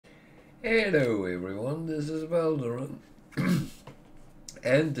Hello everyone, this is Valderon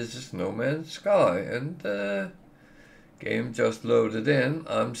and this is No Man's Sky, and the game just loaded in.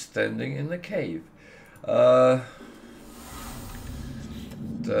 I'm standing in a cave. I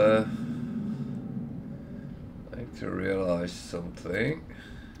like to realize something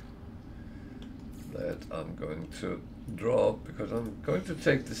that I'm going to drop, because I'm going to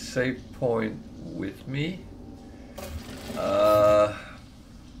take the save point with me.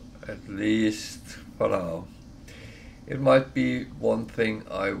 At least for now. It might be one thing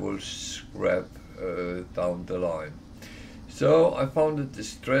I will scrap down the line. So I found a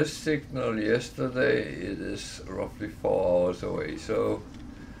distress signal yesterday. It is roughly 4 hours away, so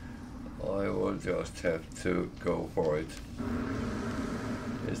I will just have to go for it.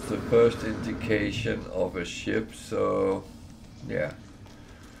 It's the first indication of a ship, so yeah.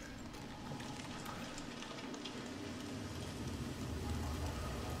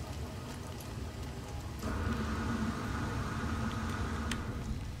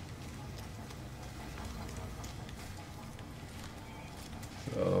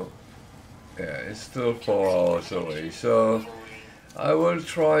 So, yeah, it's still 4 hours away, so I will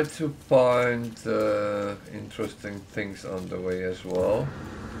try to find interesting things on the way as well.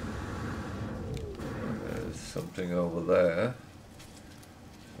 There's something over there.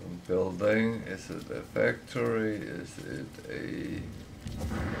 Some building. Is it a factory? Is it a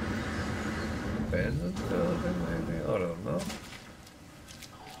abandoned building maybe? I don't know.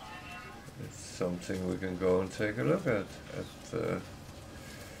 It's something we can go and take a look at.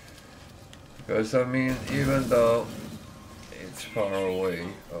 Because I mean, even though it's far away,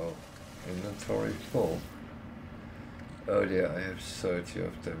 oh, inventory full. Oh yeah, I have 30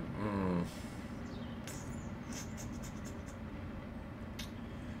 of them.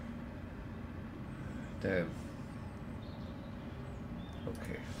 Damn.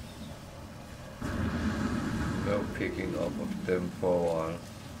 Okay. No picking up of them for a while.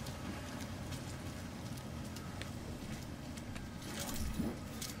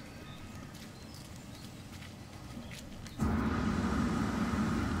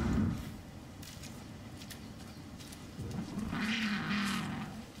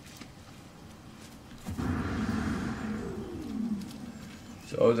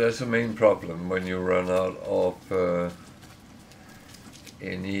 So that's the main problem when you run out of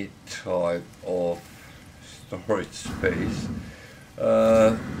any type of storage space.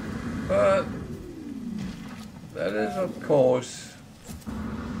 But that is of course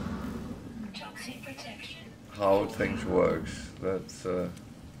how things works. That's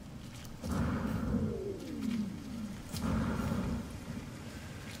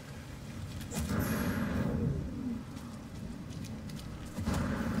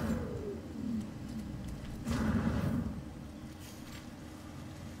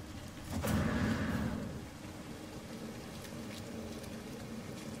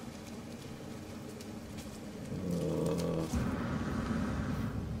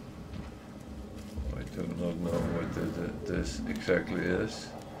exactly is.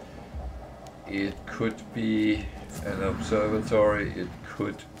 It could be an observatory, it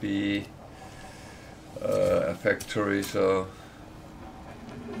could be a factory, so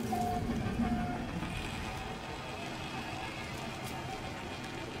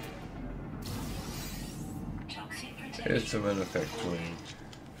it's a manufacturing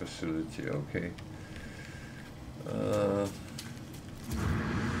facility, okay.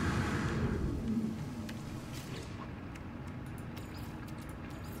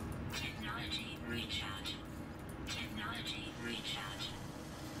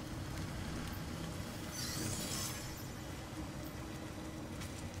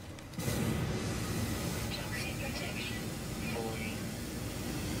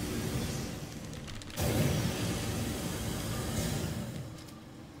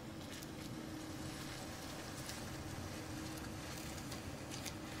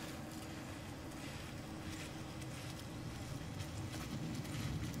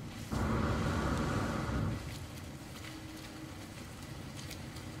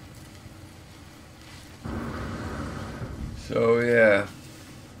 So yeah,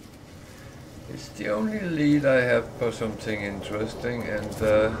 it's the only lead I have for something interesting, and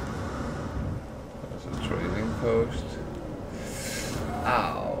there's a trading post.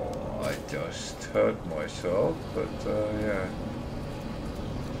 Ow, I just hurt myself, but yeah.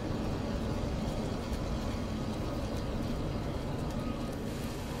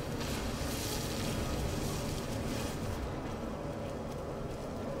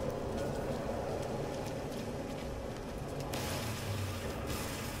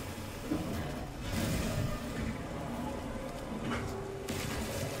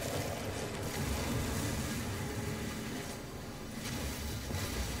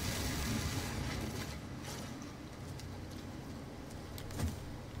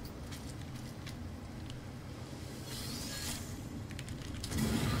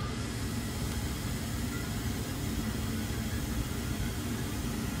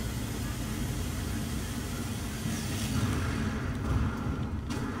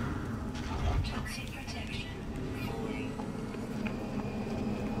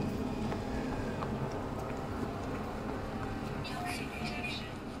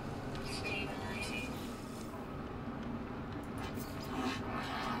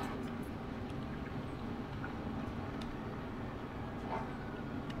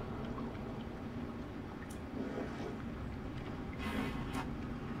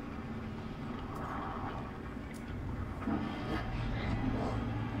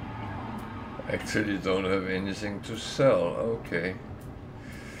 Actually don't have anything to sell. Okay.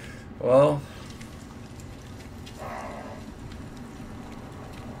 Well,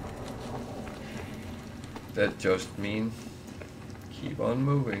 that just means keep on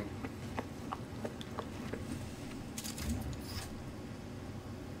moving.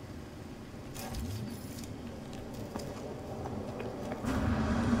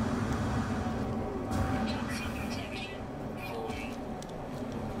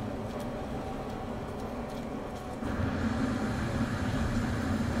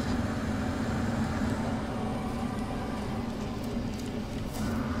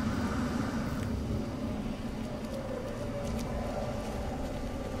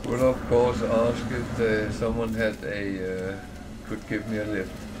 Will of course ask if someone had could give me a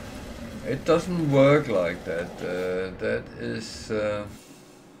lift. It doesn't work like that. That is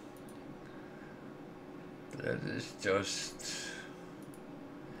just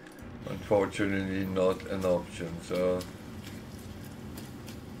unfortunately not an option. So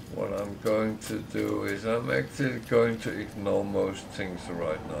what I'm going to do is I'm actually going to ignore most things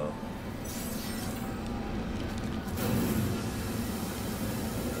right now.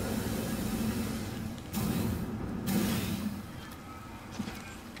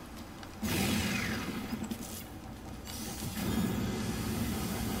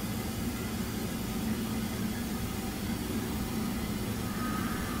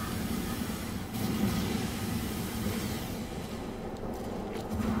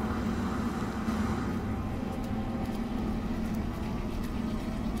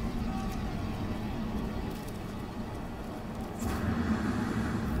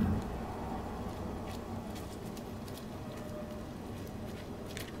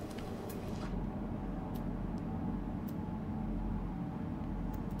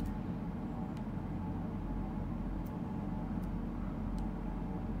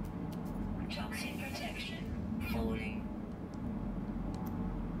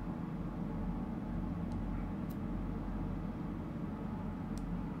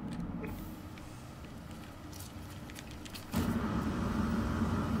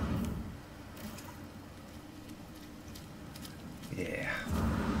 Yeah.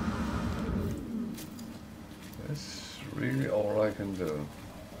 That's really all I can do.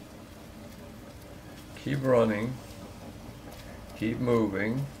 Keep running. Keep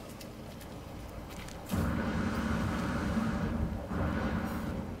moving.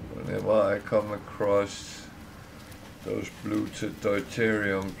 Whenever I come across those blue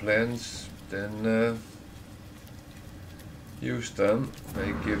deuterium plants, then use them.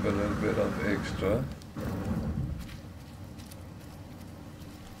 They give a little bit of extra.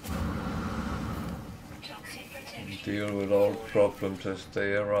 Deal with all problems as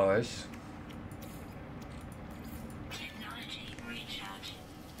they arise.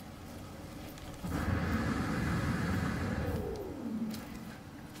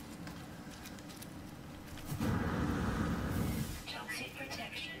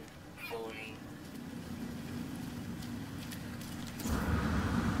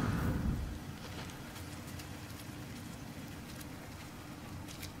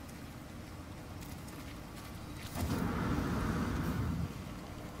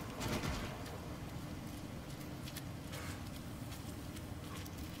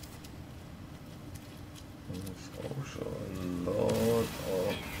 Also a lot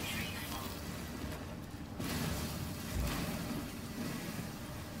of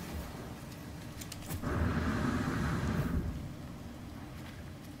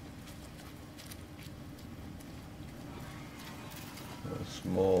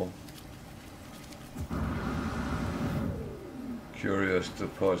small curious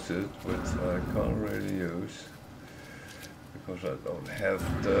deposit, which I can't really use because I don't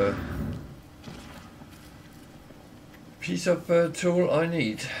have the piece of tool I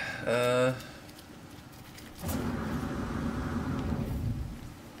need.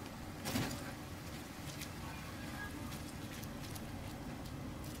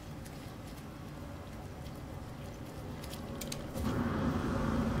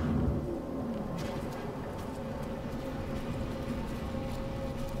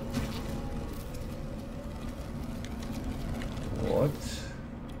 What?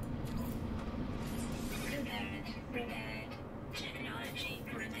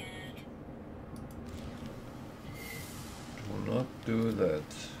 Do not do that.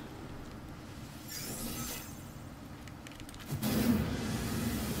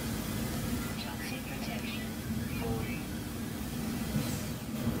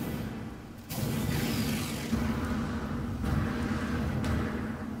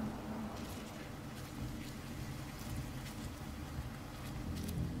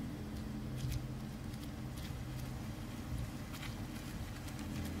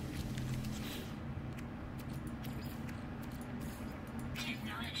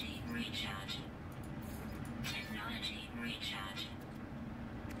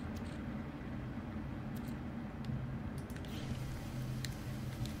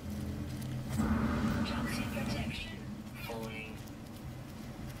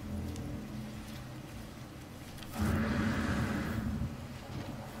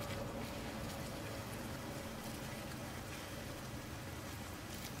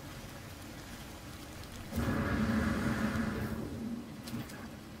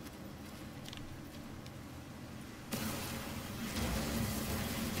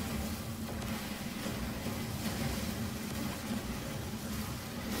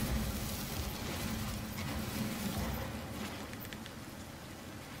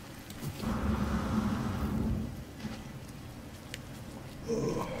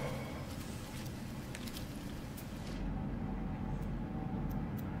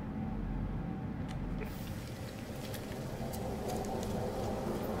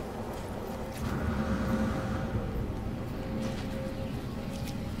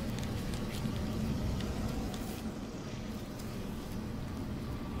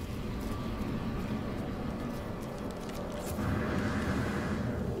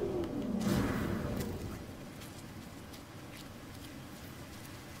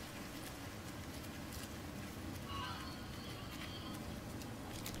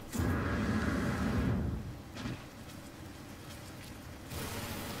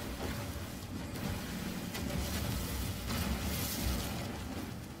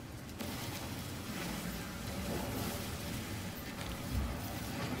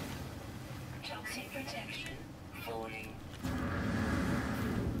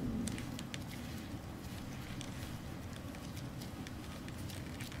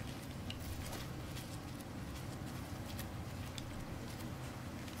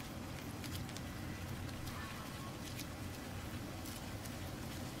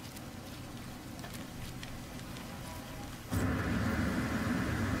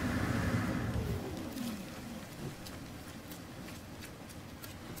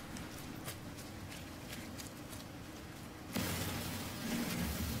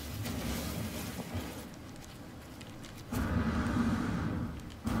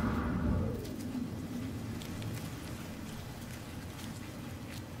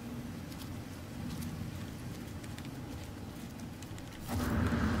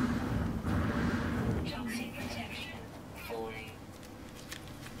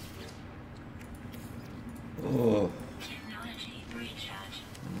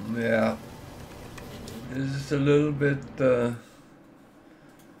 Yeah, this is a little bit,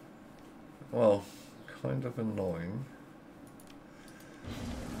 well, kind of annoying.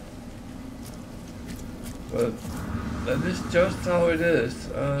 But that is just how it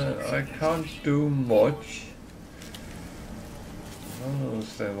is. I can't do much. I don't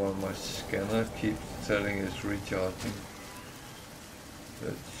understand why my scanner keeps telling it's recharging.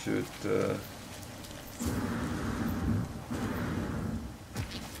 That should...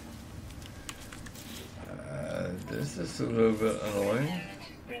 this is a little bit annoying.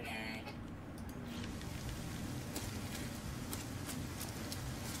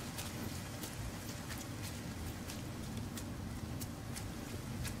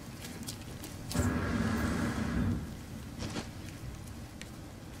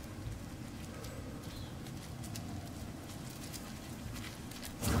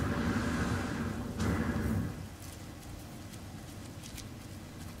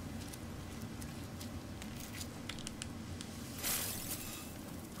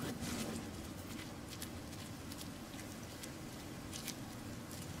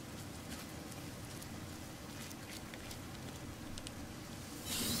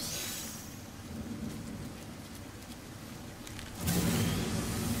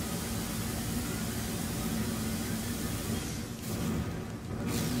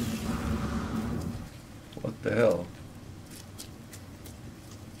 What the hell?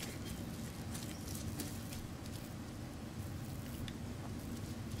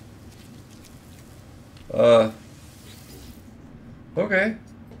 Okay.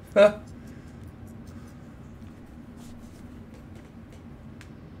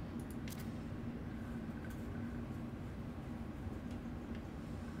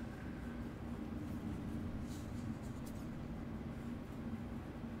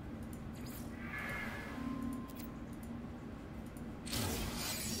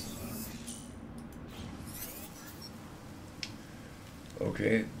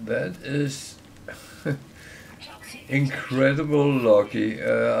 Okay, that is incredible lucky.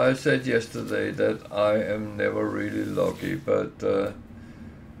 I said yesterday that I am never really lucky, but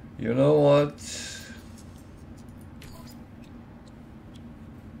you know what?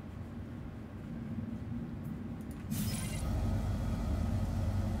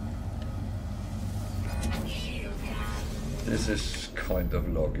 This is kind of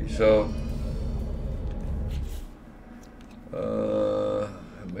lucky. So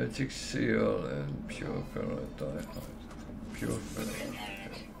Hermetic Seal and Pure Ferrite Pure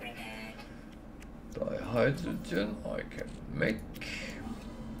dihydrogen I can make.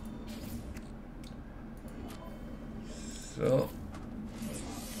 So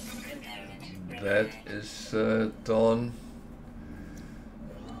that is done.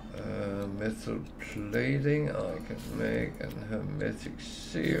 Metal plating I can make, and hermetic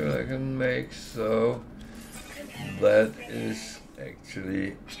seal I can make, so that is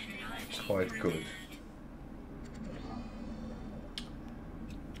actually quite good.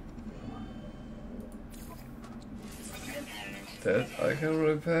 That I can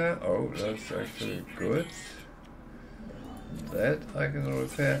repair. Oh, that's actually good. That I can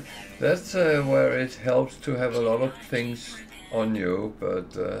repair. That's where it helps to have a lot of things on you,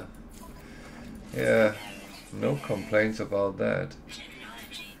 but yeah, no complaints about that.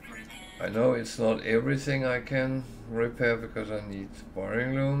 I know it's not everything I can repair because I need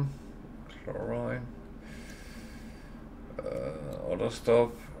wiring loom, chlorine, other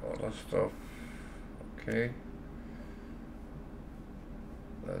stuff, okay.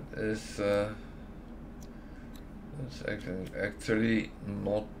 That is that's actually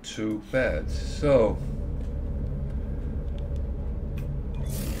not too bad. So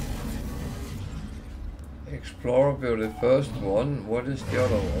Explorer build the first one. What is the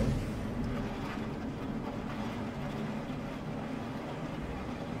other one?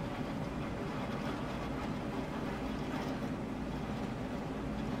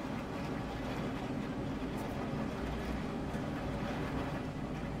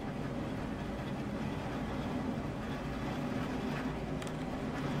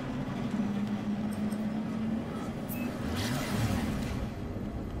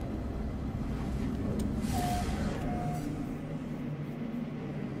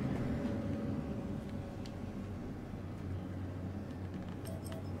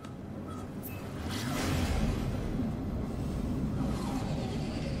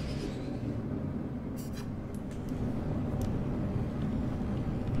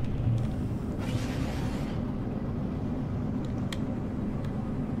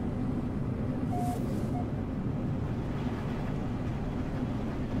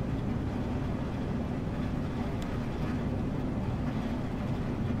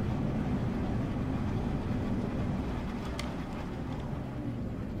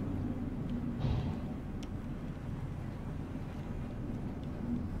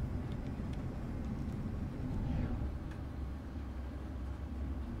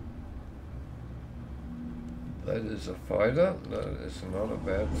 That is a fighter. That is not a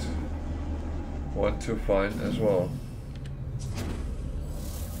bad one to find as well.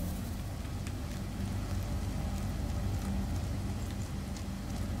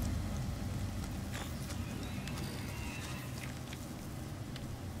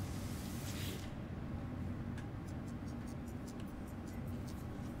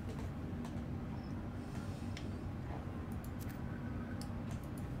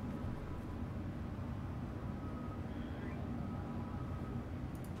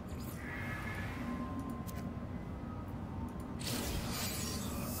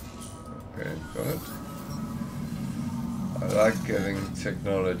 Okay, good. I like getting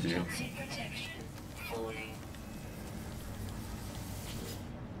technology.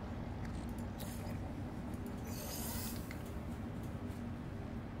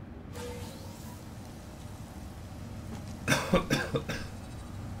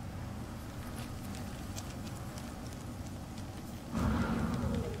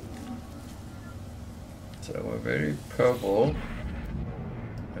 So we're very purple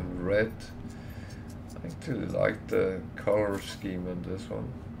and red. I actually like the color scheme on this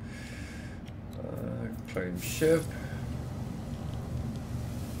one. Claim ship.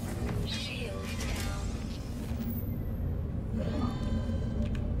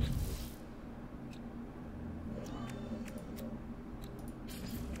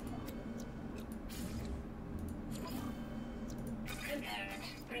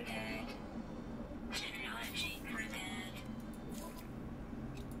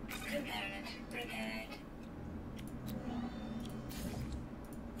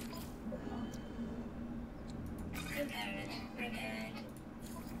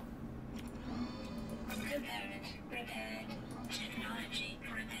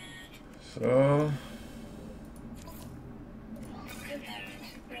 So,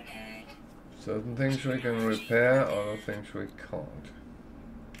 certain things we can repair, other things we can't.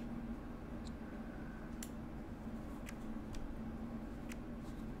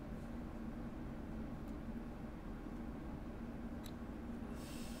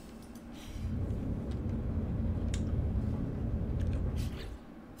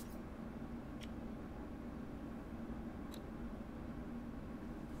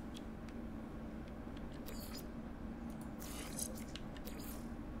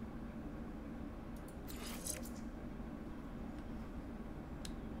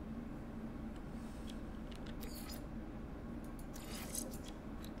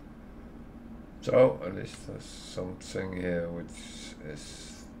 So at least there's something here which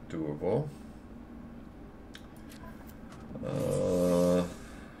is doable.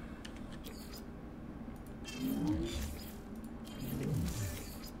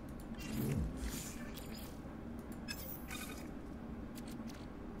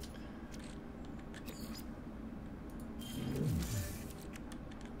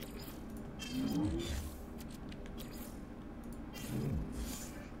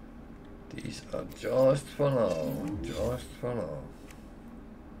 These are just for now, just for now.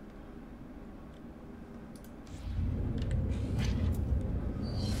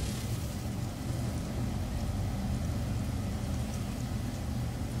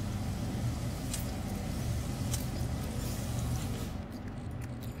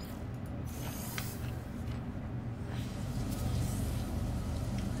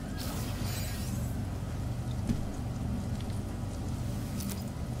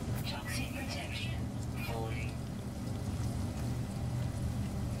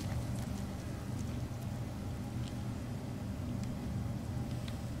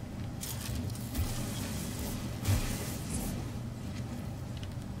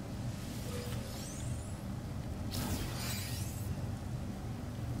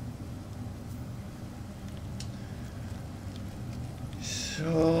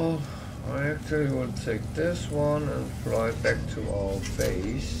 So I actually will take this one and fly back to our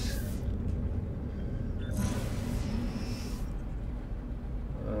base.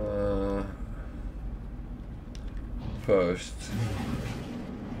 First.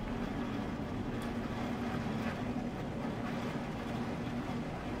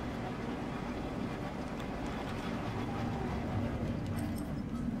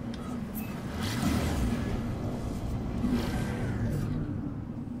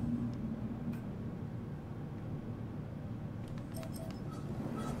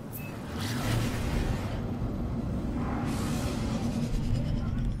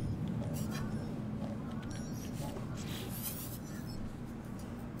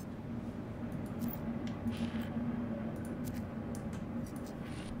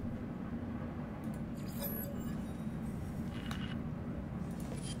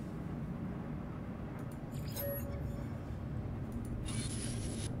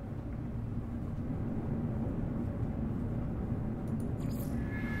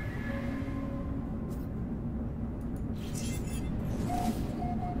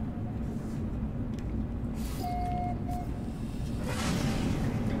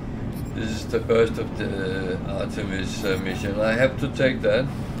 This is the first of the Artemis mission. I have to take that.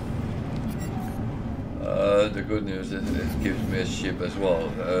 The good news is it gives me a ship as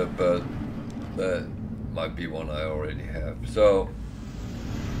well, but that might be one I already have. So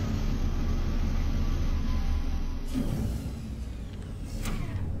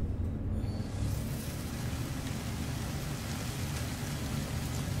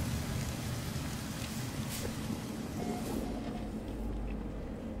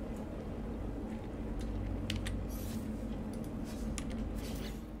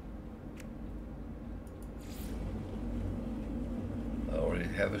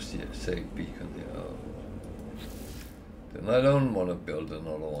have a safe beacon there. Then I don't want to build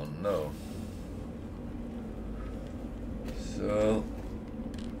another one, no. So,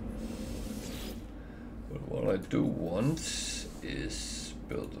 but what I do want is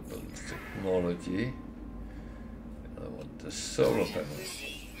buildable technology. And I want the solar panels.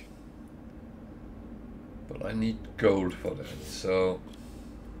 But I need gold for that, so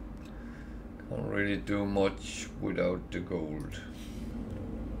can't really do much without the gold.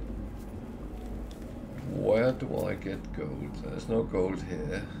 Where do I get gold? There's no gold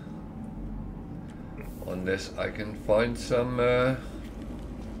here. Unless I can find some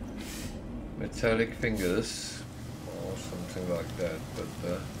metallic fingers or something like that, but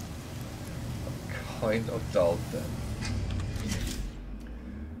I kind of doubt that.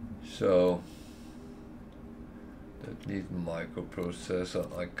 So, that need microprocessor.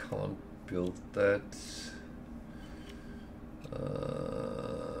 I can't build that.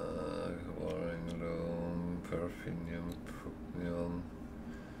 Perfinium, Pugnium,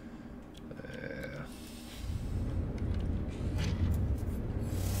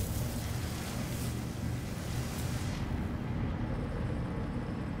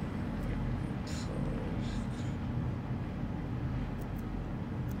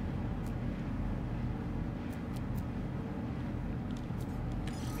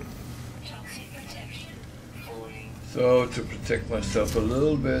 so to protect myself a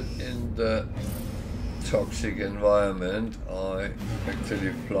little bit in the toxic environment, I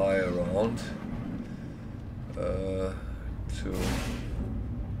actually fly around to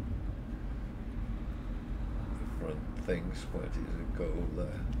different things. Where does it go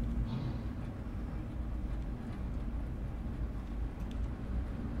there?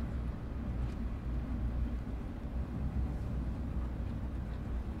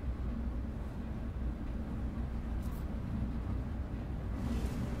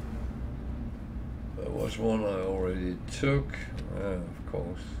 Was one I already took, of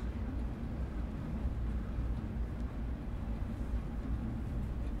course.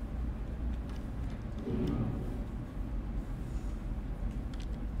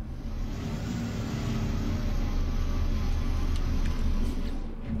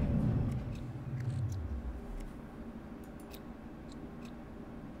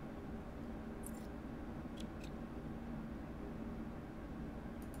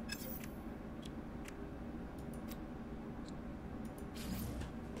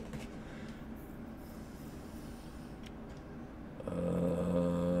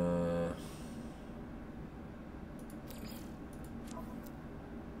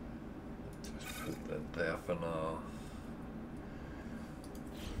 There for now.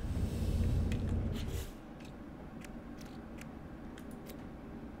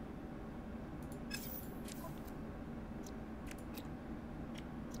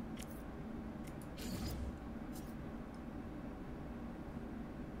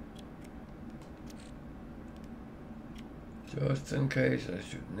 Just in case I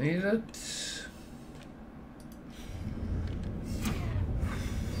should need it.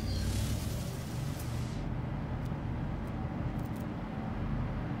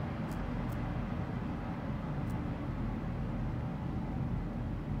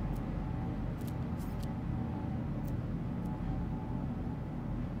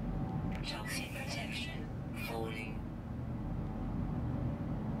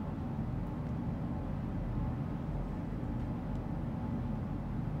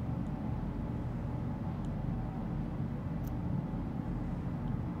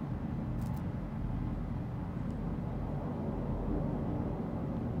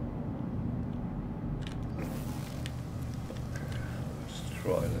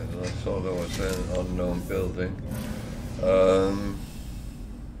 Right, I saw there was an unknown building.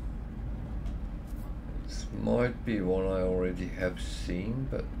 This might be one I already have seen,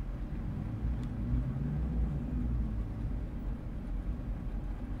 but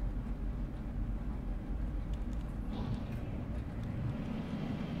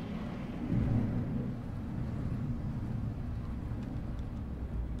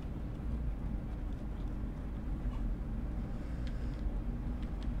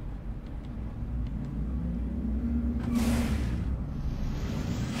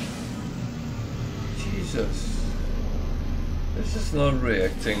Jesus. This is not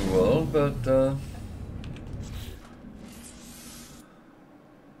reacting well, but so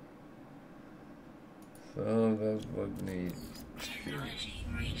that would need technology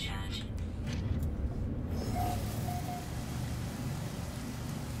recharge.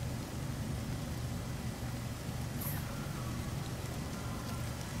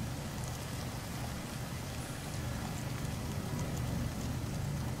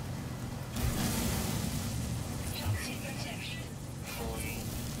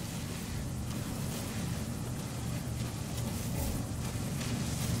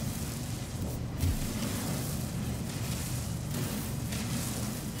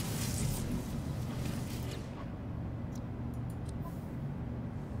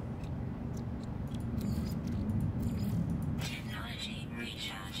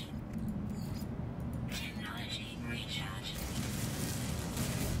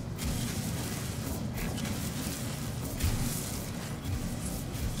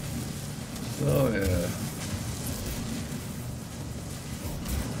 Oh yeah.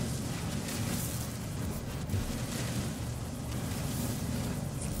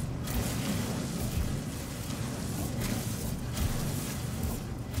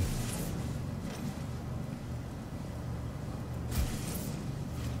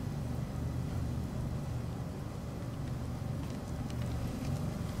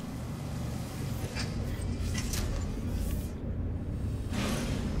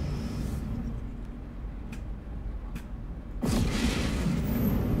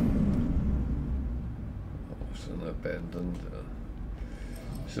 Abandoned.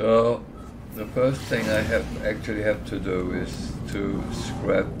 So the first thing I actually have to do is to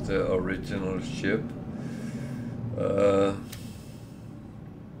scrap the original ship.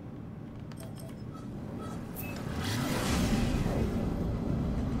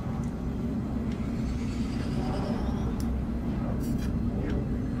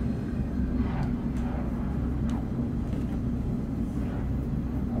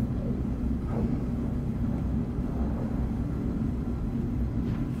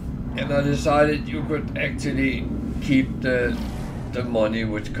 And I decided you could actually keep the money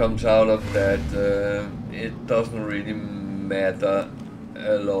which comes out of that. It doesn't really matter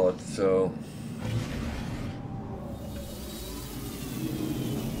a lot, so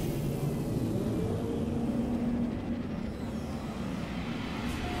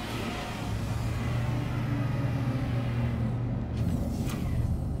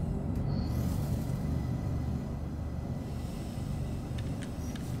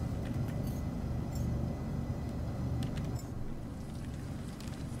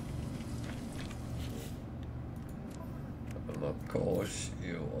of course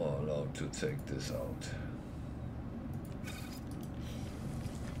you are allowed to take this out.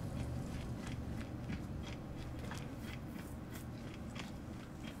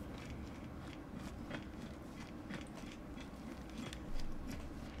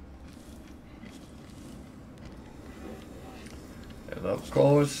 And of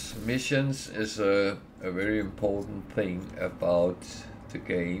course missions is a very important thing about the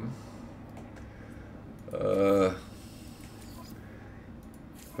game.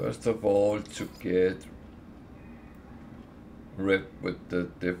 First of all, to get rid with the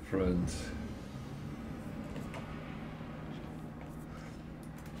different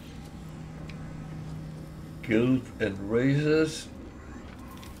guild and races,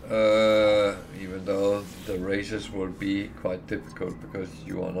 even though the races will be quite difficult because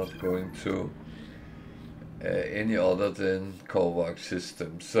you are not going to any other than Korvax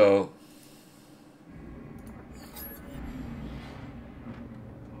system. So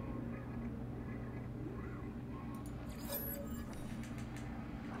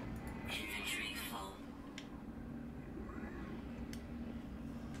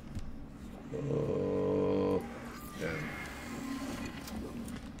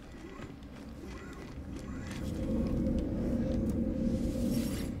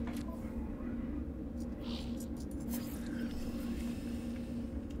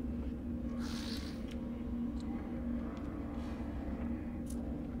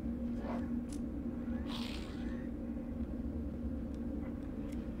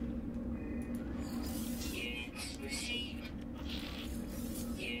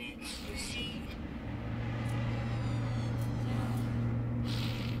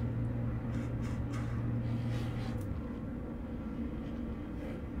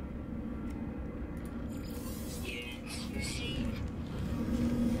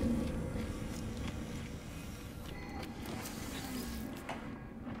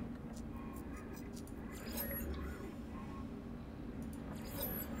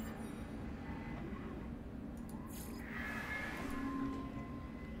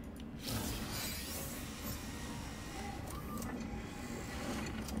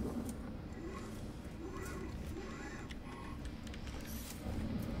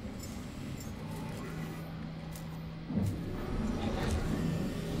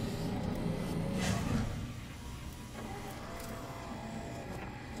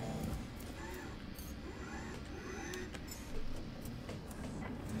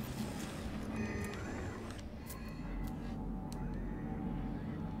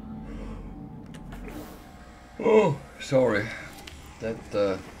Oh, sorry.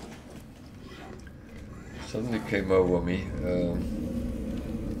 That suddenly came over me.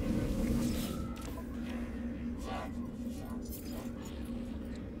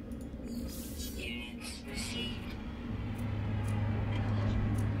 Units received.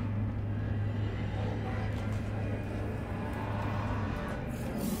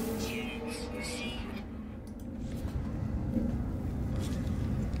 Units received.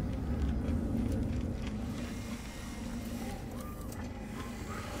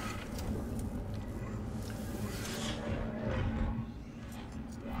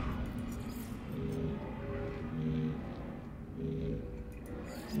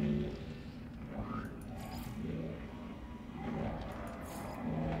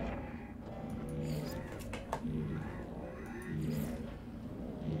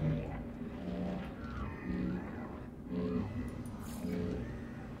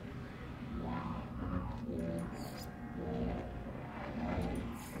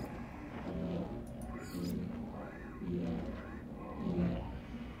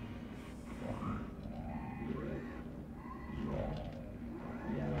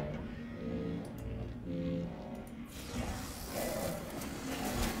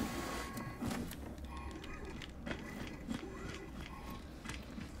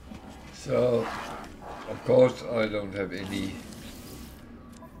 So, of course, I don't have any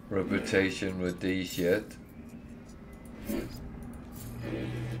reputation with these yet.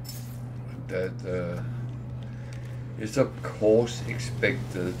 That is of course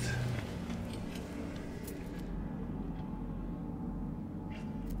expected.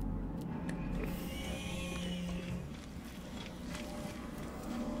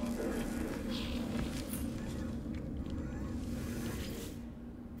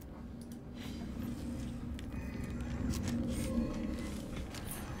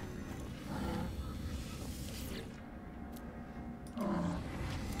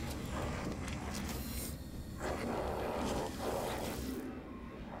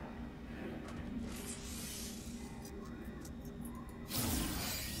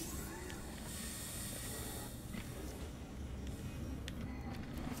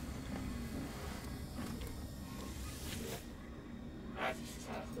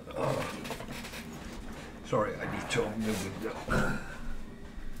 Sorry, I need to open the window.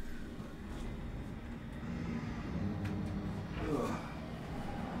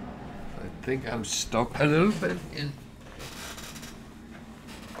 I think I'm stuck a little bit in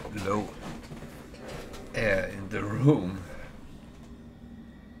low air in the room.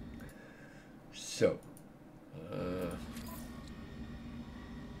 So,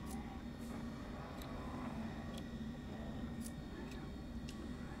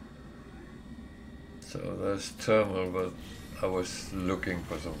 there's terminal, but I was looking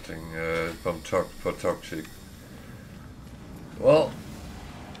for something for toxic. Well,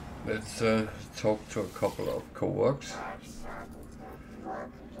 let's talk to a couple of Korvax.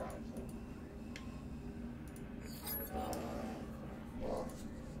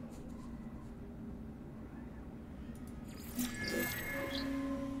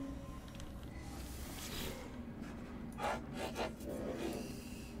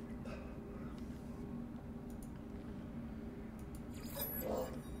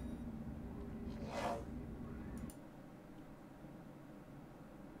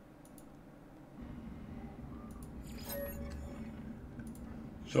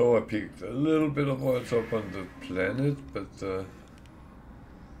 So I picked a little bit of what's up on the planet, but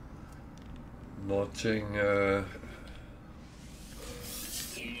nothing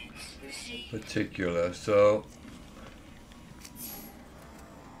particular. So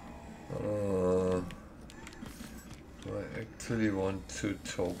do I actually want to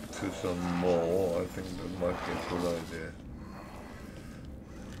talk to some more? I think that might be a good idea.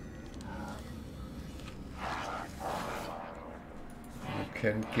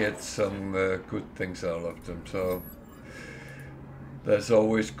 Can get some good things out of them, so that's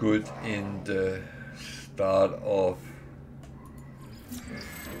always good in the start of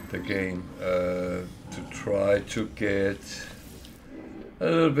the game, to try to get a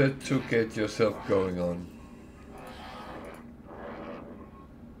little bit to get yourself going on.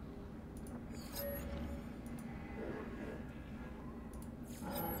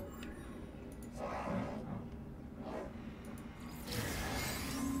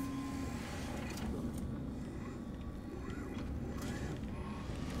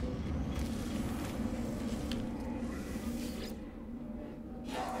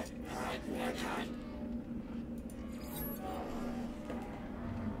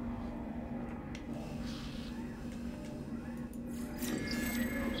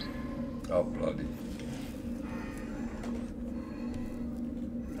 Oh, bloody.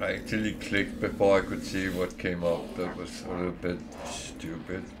 I actually clicked before I could see what came up. That was a little bit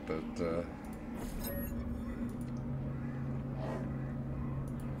stupid, but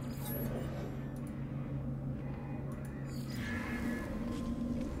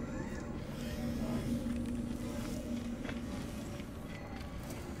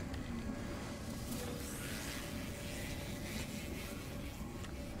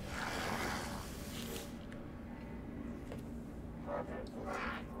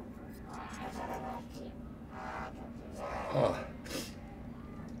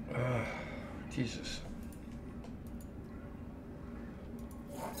Jesus.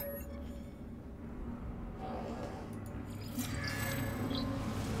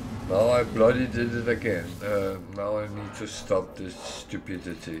 Now I bloody did it again. Now I need to stop this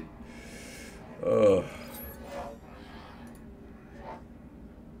stupidity.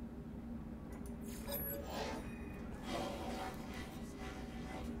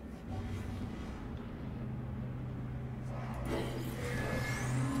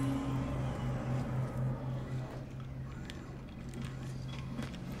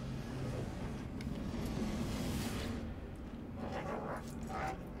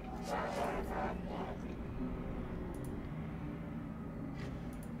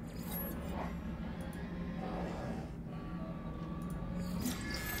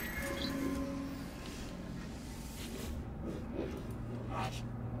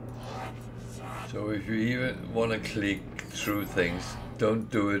 So if you even want to click through things, don't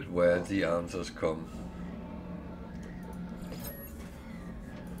do it where the answers come.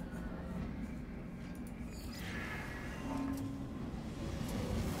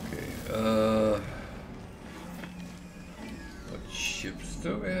 Okay, what ships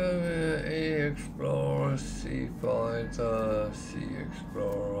do we have? A Explorer, Sea Fighter, Sea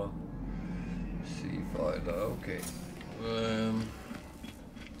Explorer, Sea Fighter, okay.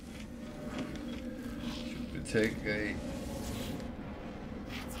 Take a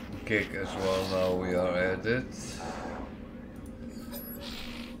gig as well now we are at it.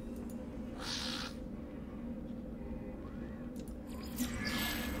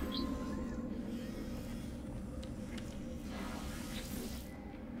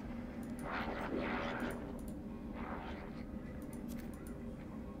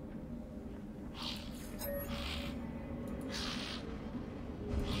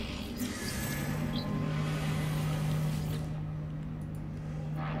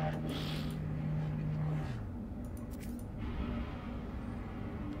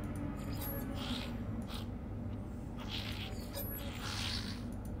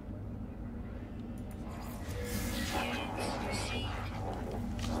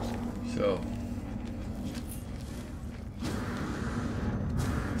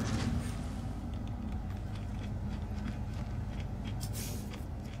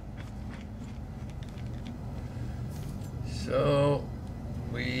 So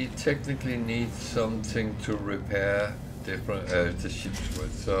we technically need something to repair different the ships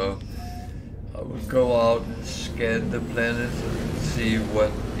with. So I will go out and scan the planet and see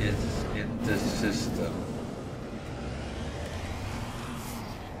what is in the system.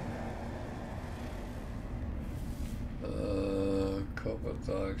 Copper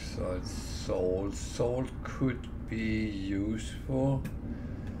dioxide, salt. Salt could be useful.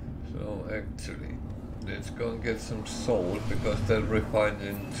 So actually, let's go and get some salt because they're refined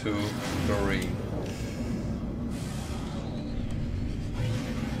into chlorine.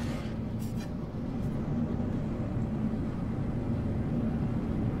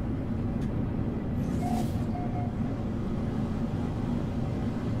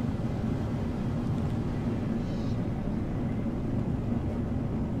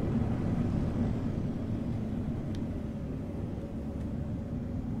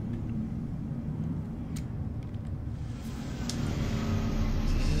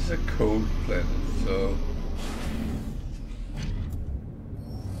 A cold planet, so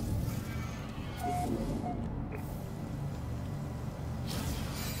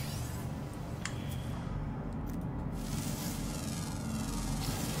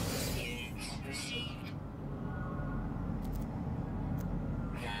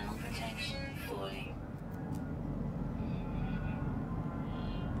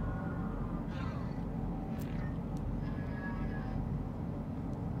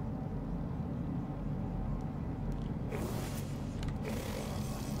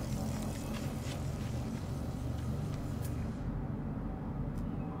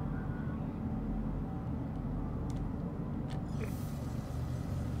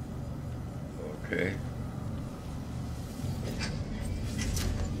okay.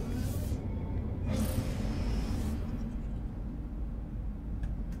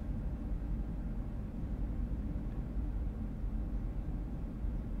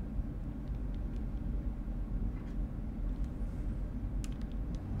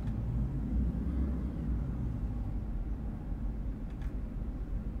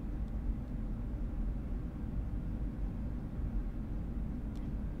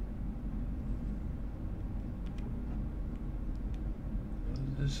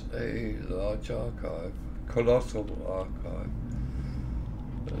 is a large archive, colossal archive.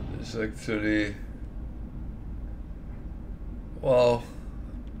 That is actually, well,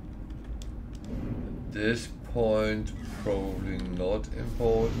 at this point probably not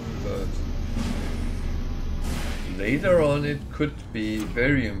important, but later on it could be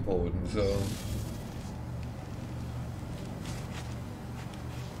very important, so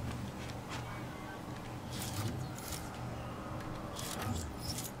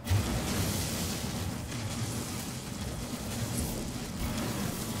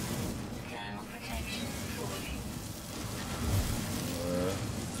Thermal protection falling.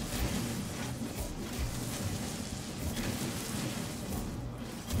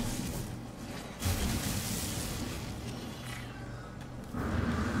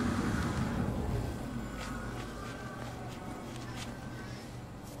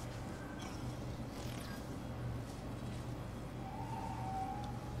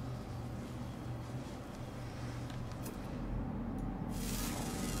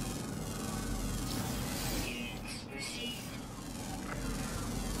 Units received.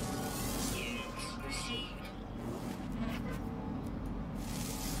 Units received.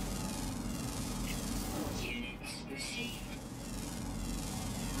 Units received.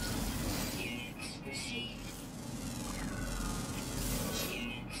 Units received.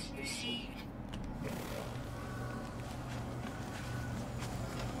 Units received.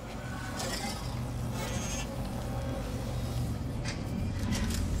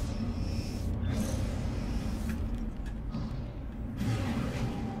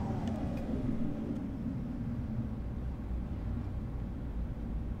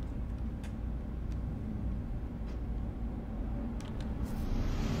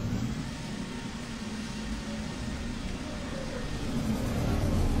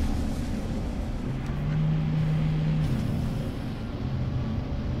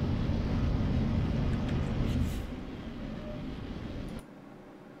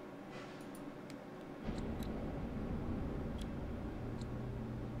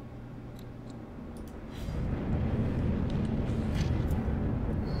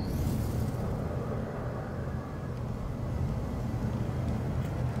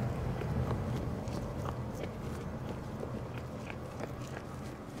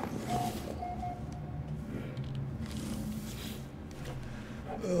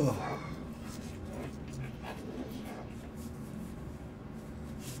 I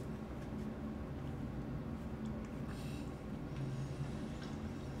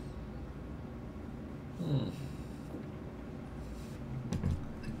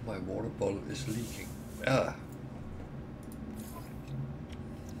think my water bottle is leaking. Ah,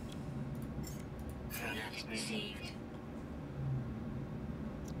 Product received.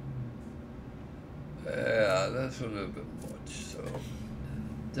 yeah, that's a little bit much, so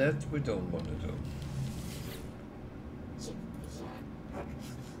that we don't want to do.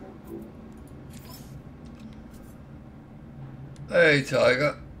 Hey,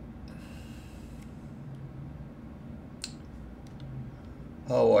 Tiger.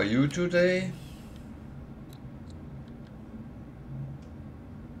 How are you today?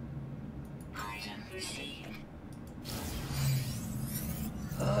 Item received.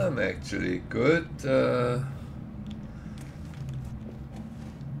 I'm actually good.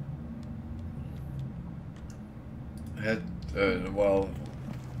 Had well,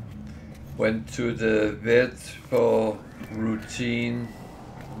 went to the vet for routine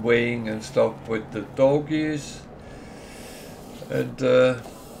weighing and stuff with the doggies, and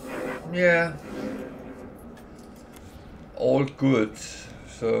yeah, all good.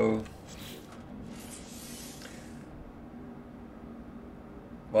 So,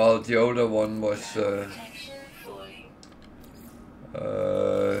 well, the older one was Protection falling.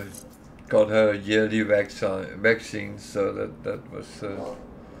 got her yearly vaccine, so that was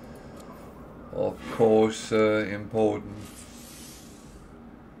of course important.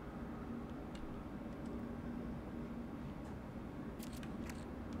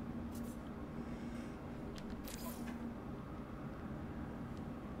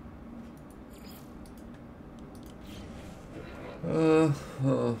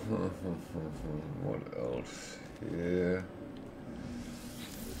 What else here?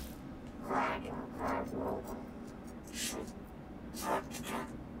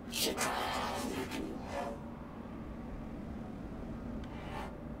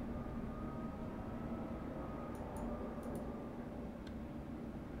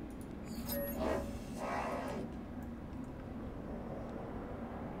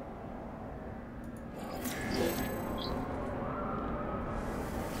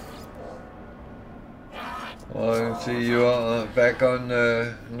 I see you are back on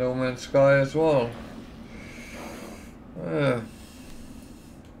No Man's Sky as well.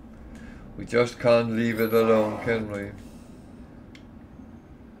 We just can't leave it alone, can we?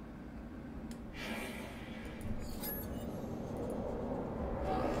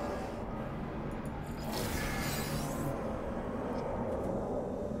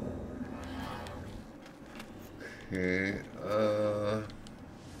 Okay, so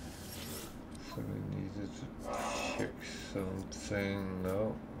we needed to check something.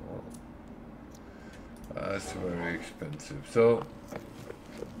 No, that's very expensive. So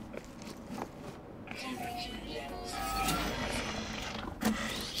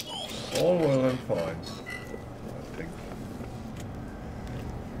all well and fine, I think.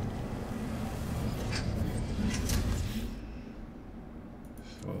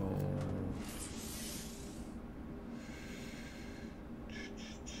 So.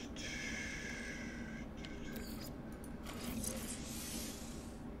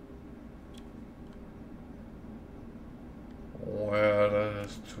 Well, that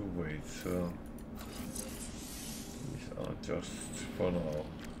has to wait, so these are just for now.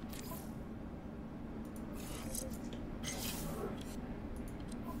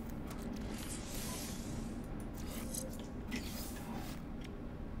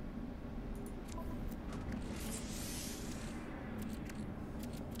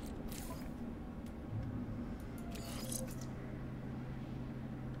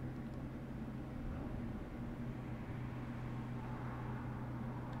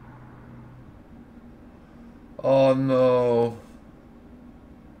 Oh no.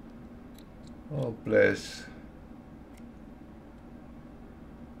 Oh bless.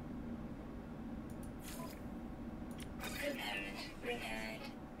 Repaired.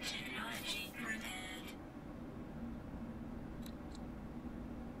 Technology repaired.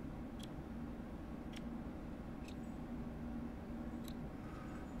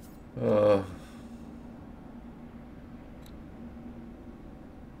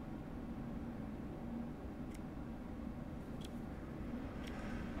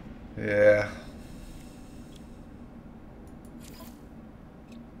 Yeah.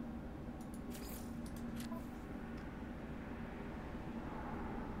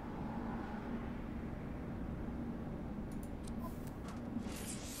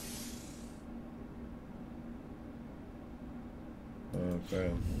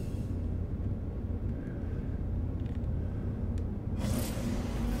 Okay.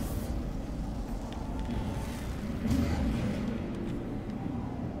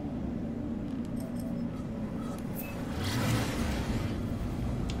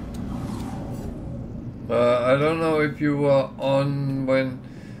 I don't know if you were on when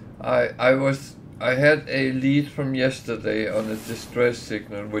I had a lead from yesterday on a distress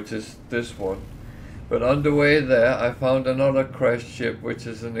signal, which is this one. But on the way there, I found another crashed ship, which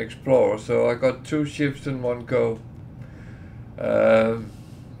is an Explorer. So I got two ships in one go. That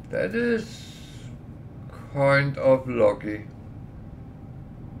is kind of lucky.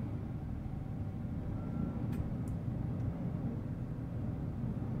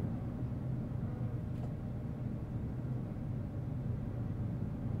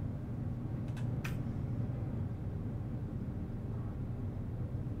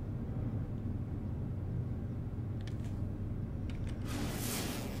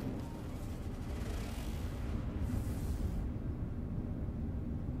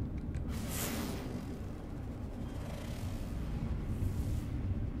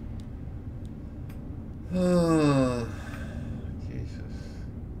 Jesus.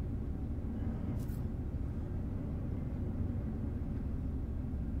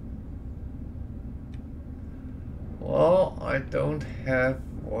 Well, I don't have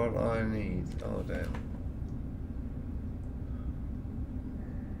what I need. Oh, damn.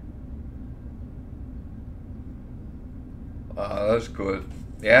 Ah, that's good.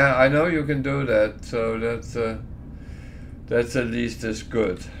 Yeah, I know you can do that, so that's at least as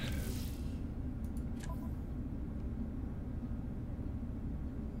good.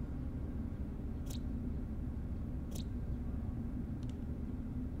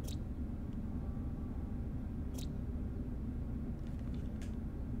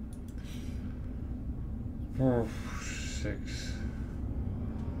 Oh, 6.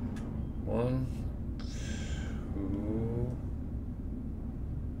 1, 2,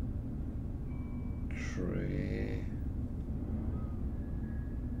 3,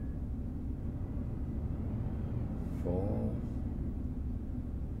 4.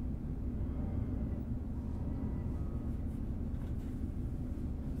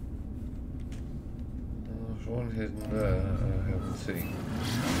 There's one hidden there I haven't seen.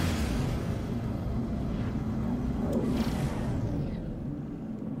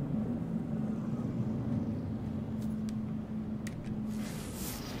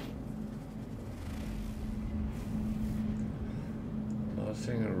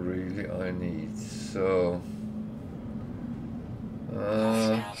 everything really I need. So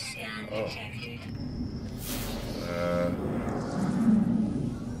Hostile scan detected.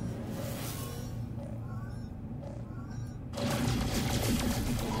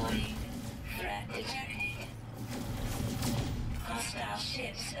 Warning. Threat detected. Hostile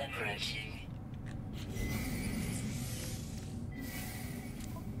ships approaching.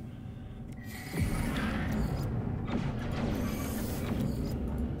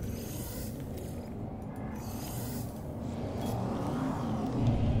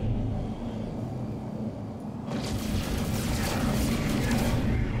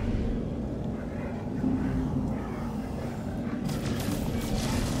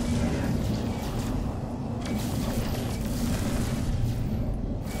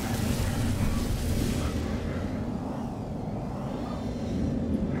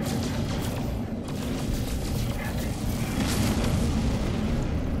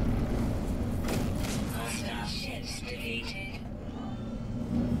 Hostile ships defeated.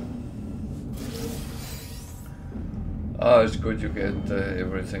 It's good you get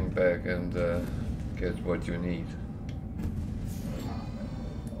everything back and get what you need.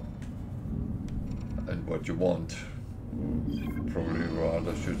 And what you want. Probably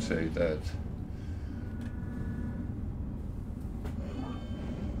rather should say that.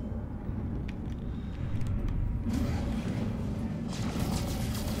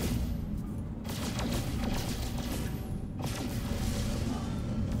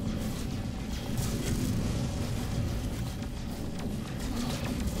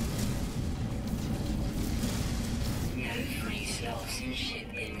 No free slots in ship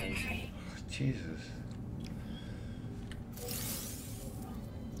inventory. Jesus.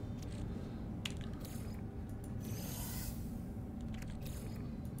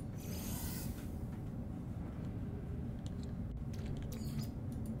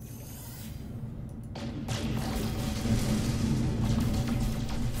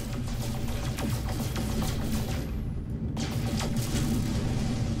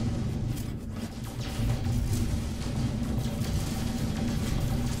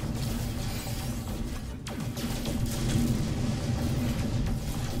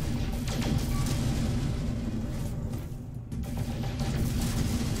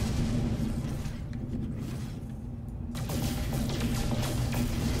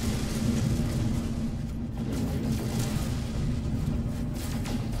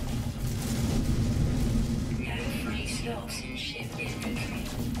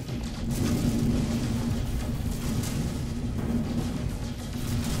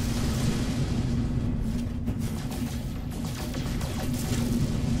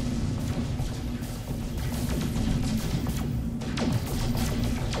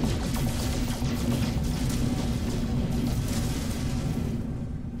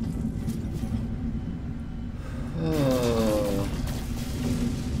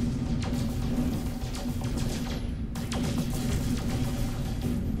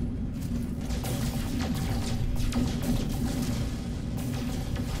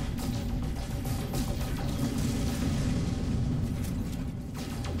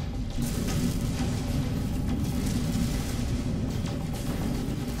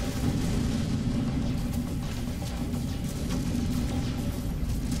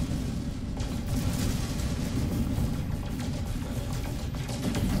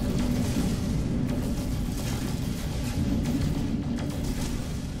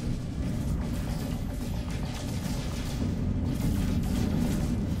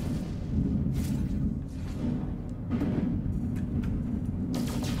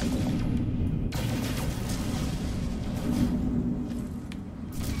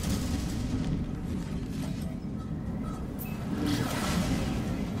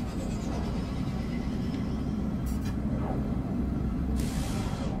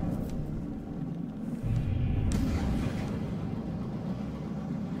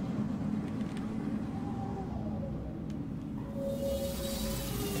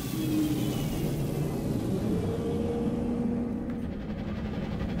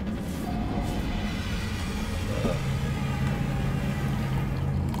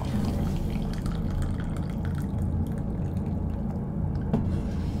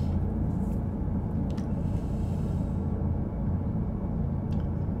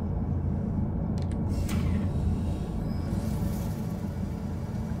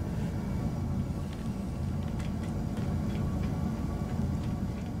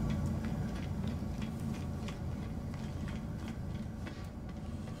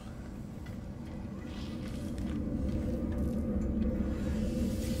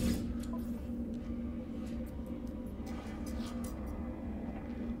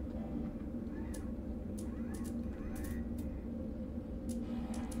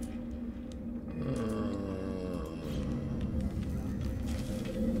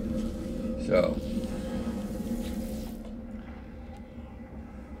 So.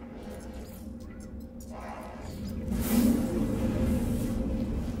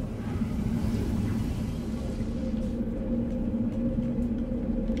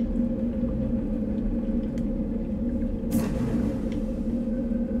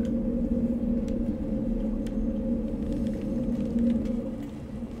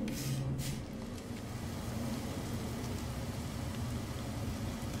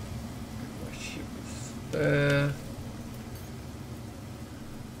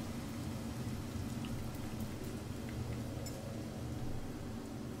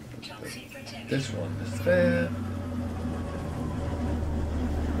 This one is there.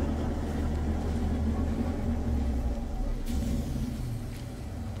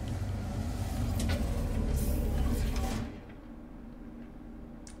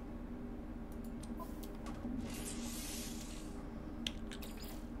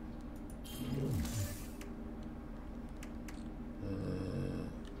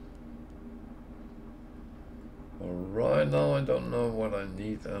 Right now I don't know what I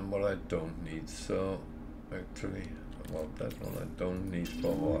need and what I don't need, so actually, well, that one I don't need for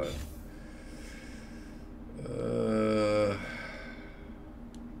a while.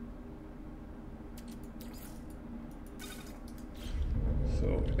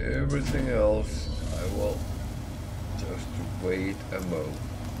 So everything else I will just wait a moment.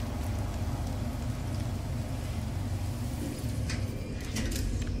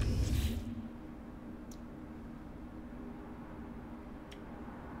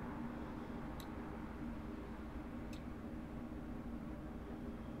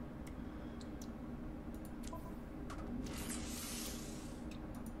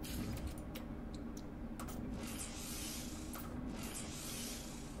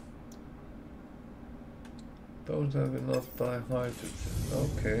 Don't have enough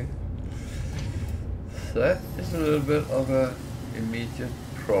dihydrogen. Okay. That is a little bit of a immediate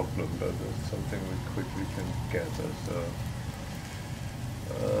problem, but it's something we quickly can gather. So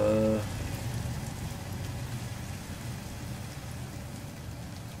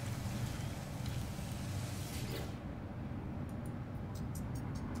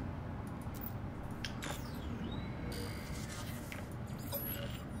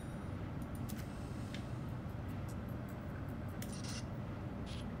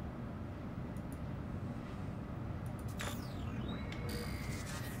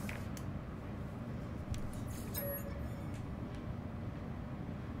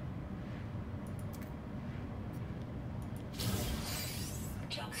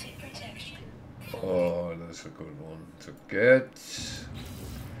oh, that's a good one to get.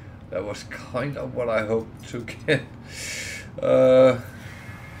 That was kind of what I hoped to get. So.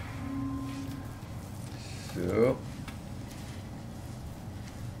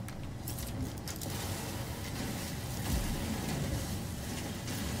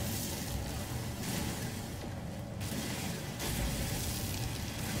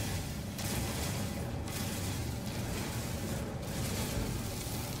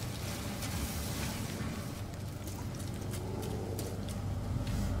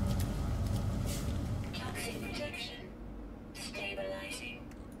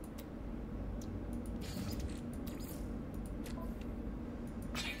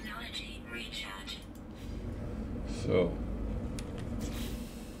 So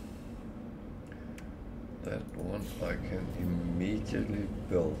that one I can immediately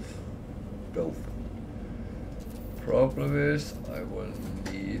build. Problem is I will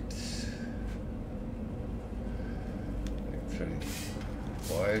need actually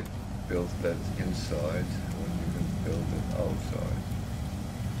why build that inside when you can build it outside?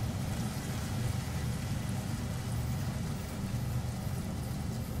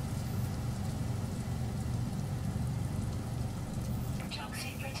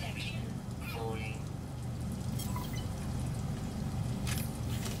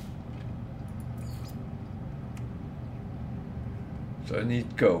 So I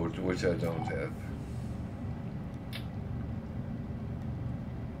need gold, which I don't have.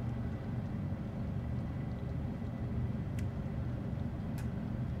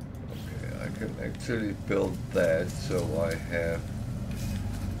 Okay, I can actually build that, so I have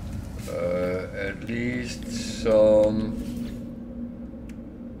at least some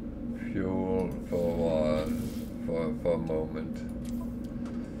fuel for a while, for a moment.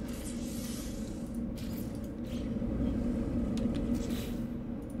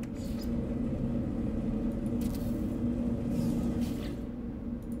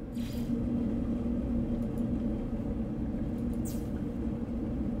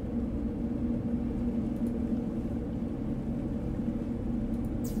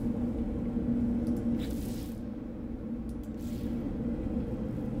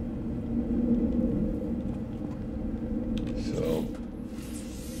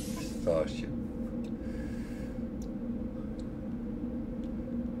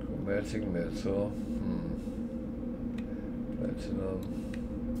 Chromatic metal. Platinum.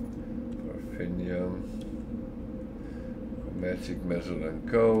 Ruthenium. Chromatic metal and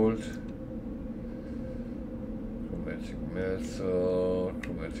gold. Chromatic metal and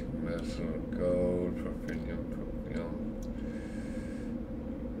gold, ruthenium, chromium,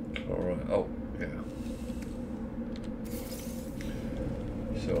 chlorine. Oh, yeah.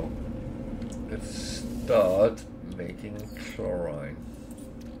 So let's start making chlorine.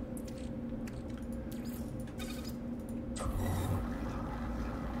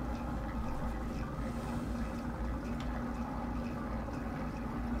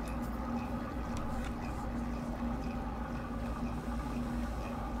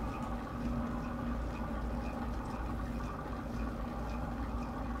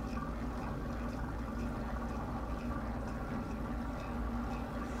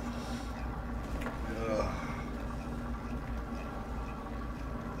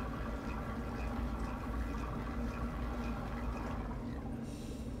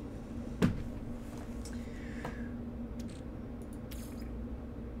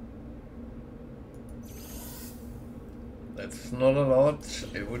 That's not a lot.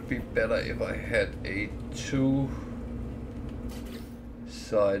 It would be better if I had a two-sided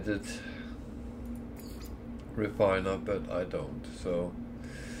refiner, but I don't. So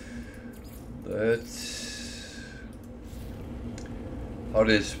that's how it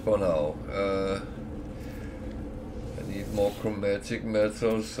is for now. I need more chromatic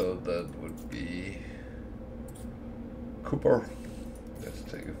metal, so that would be copper. Let's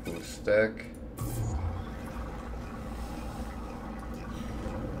take a full stack.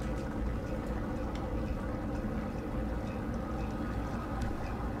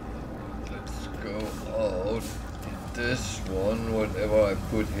 This one, whatever I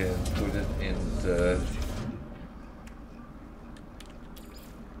put here, put it in the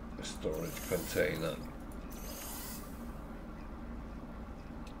storage container.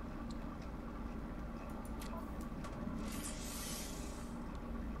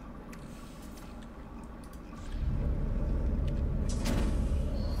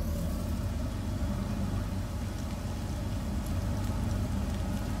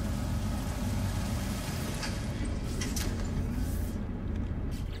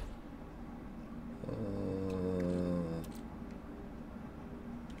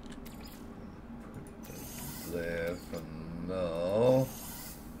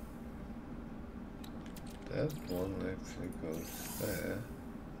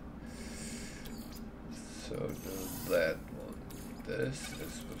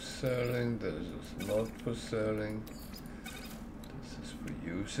 For selling. This is for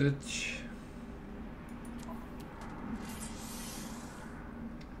usage.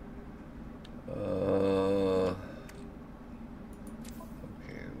 Okay,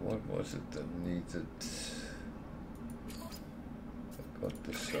 what was it that needed? I got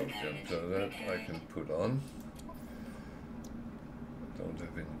the sodium, so that I can put on. I don't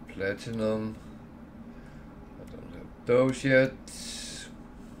have any platinum. I don't have those yet.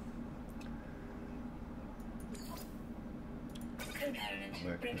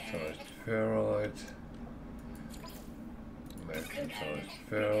 Magnetized ferrite. Magnetized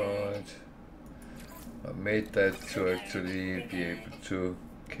ferrite. I made that to actually be able to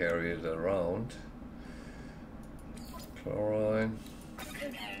carry it around. Chlorine.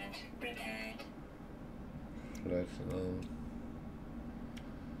 Platinum.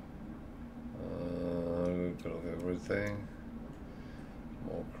 A little bit of everything.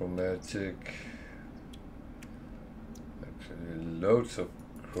 More chromatic. Loads of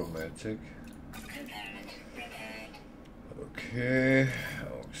chromatic. Okay,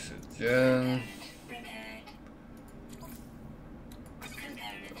 oxygen.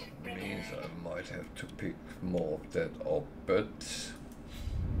 That means I might have to pick more of that up, but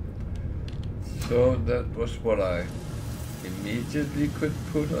so that was what I immediately could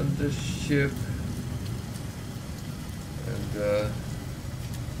put on this ship, and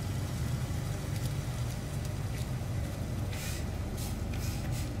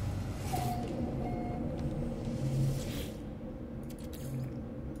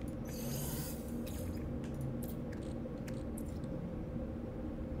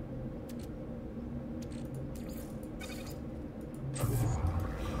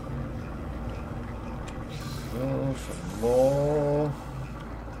some more.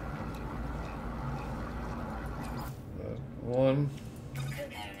 That one.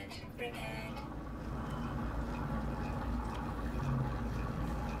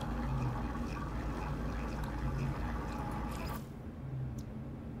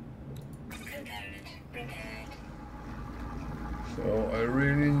 So I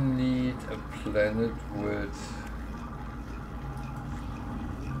really need a planet with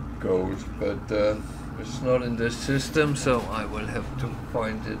gold, but it's not in this system, so I will have to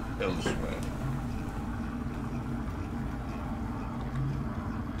find it elsewhere.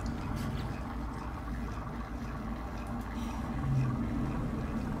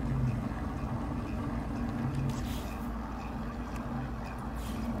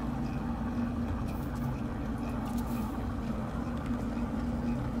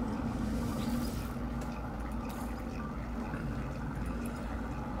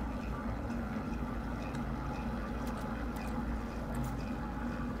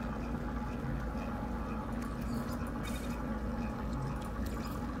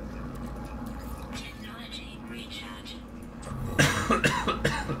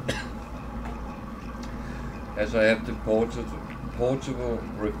 As I have the portable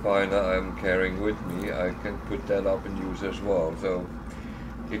refiner I'm carrying with me, I can put that up and use as well, so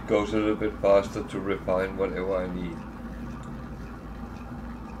it goes a little bit faster to refine whatever I need.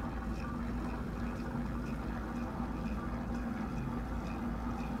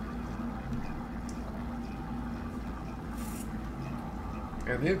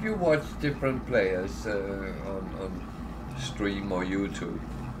 And if you watch different players on stream or YouTube,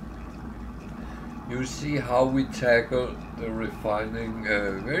 you see how we tackle the refining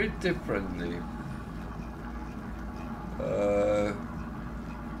very differently.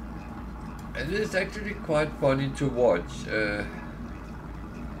 And it's actually quite funny to watch.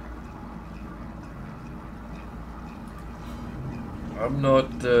 I'm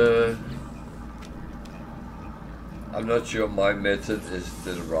not sure my method is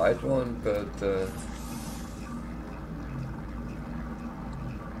the right one, but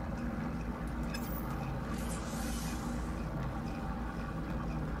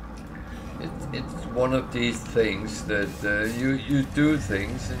it's one of these things that you do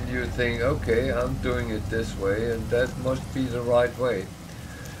things and you think, okay, I'm doing it this way and that must be the right way.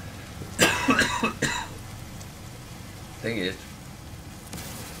 Thing is,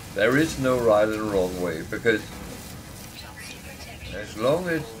 there is no right and wrong way, because as long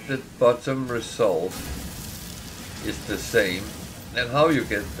as the bottom result is the same, and how you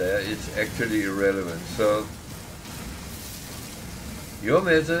get there is actually irrelevant. So your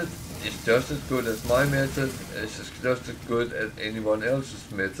method is just as good as my method, it's just as good as anyone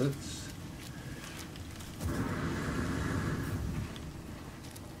else's methods.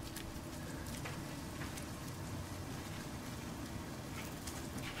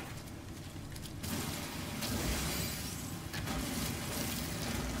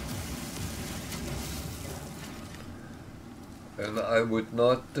 And I would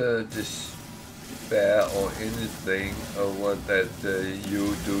not despair or anything over that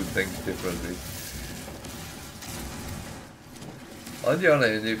you do things differently. On the other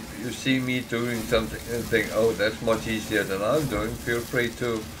hand, if you see me doing something and think, oh, that's much easier than I'm doing, feel free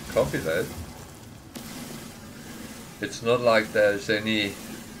to copy that. It's not like there's any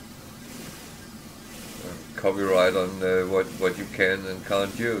copyright on what you can and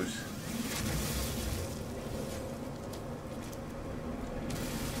can't use.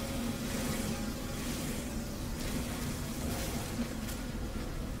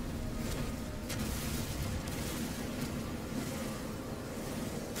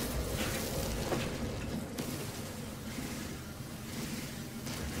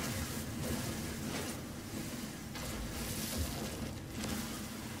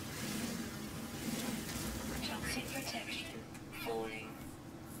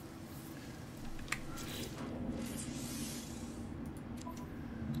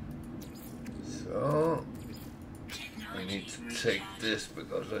 So I need to take this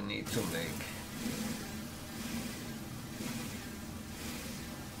because I need to make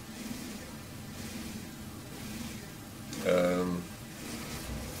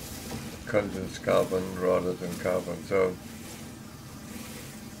condensed carbon rather than carbon. So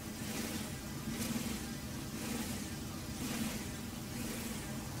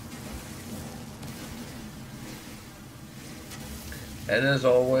and as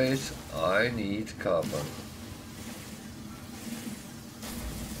always, I need carbon.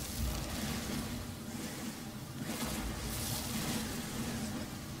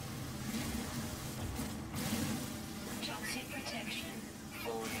 Toxic protection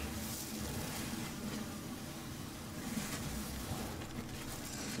falling.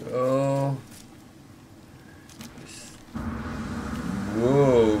 So,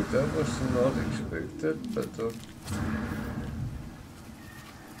 whoa, that was not expected, but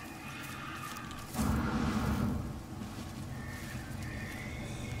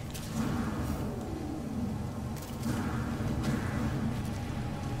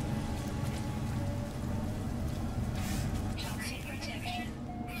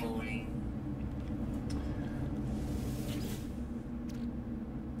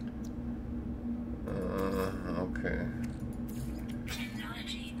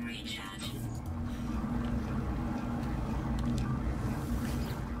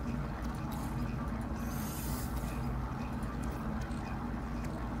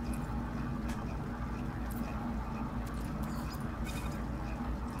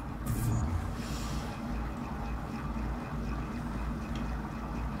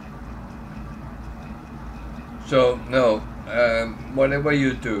So no, whatever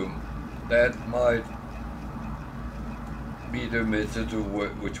you do, that might be the method to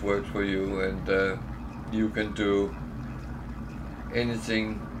which works for you, and you can do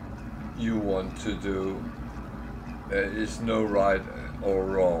anything you want to do. There is no right or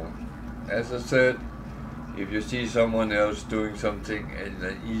wrong. As I said, if you see someone else doing something in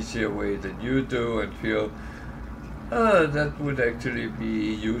an easier way than you do and feel, that would actually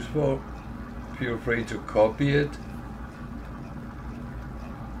be useful, feel free to copy it.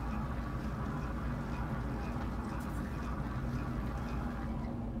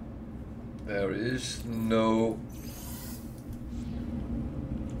 There is no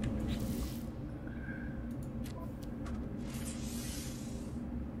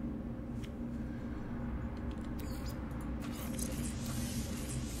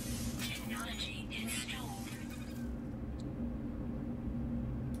Technology installed.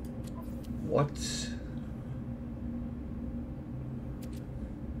 what?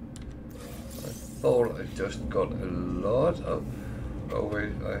 I thought I just got a lot of. Oh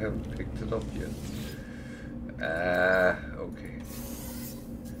wait, I haven't picked it up yet. Okay.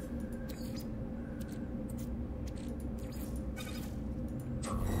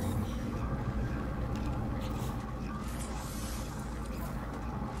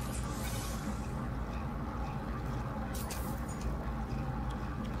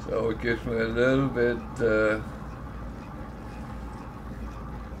 So it gives me a little bit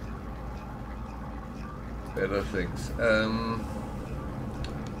better things.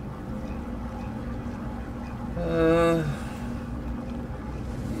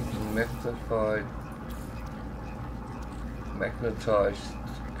 Magnetized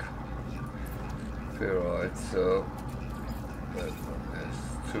ferrite, so that one has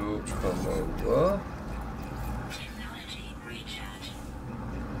to come over. Technology recharge.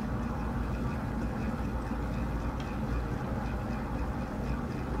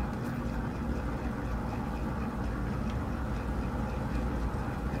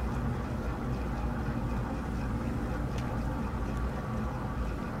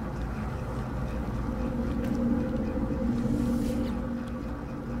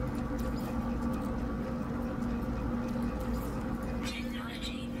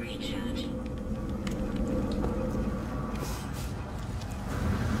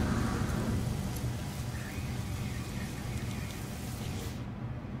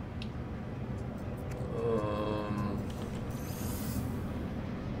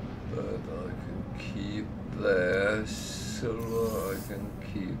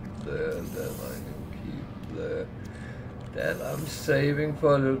 Saving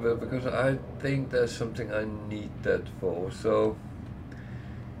for a little bit because I think there's something I need that for, so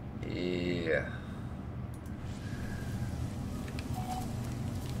yeah.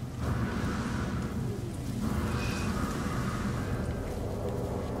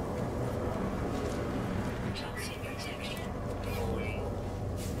 Toxic protection falling.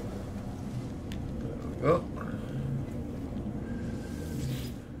 There we go.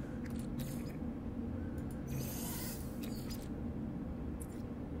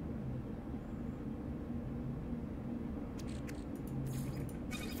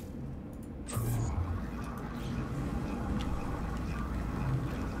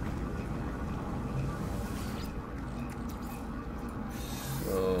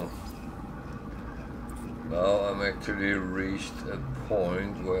 Actually reached a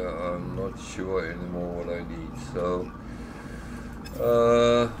point where I'm not sure anymore what I need, so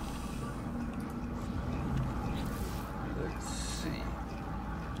let's see.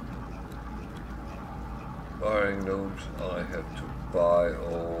 Wiring looms I have to buy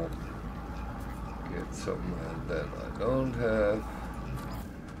or get some, and that I don't have.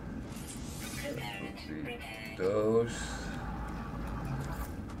 That would be those.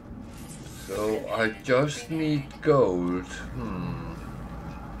 So I just need gold.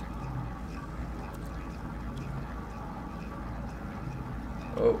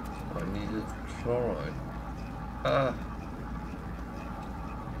 Oh, I needed chloride.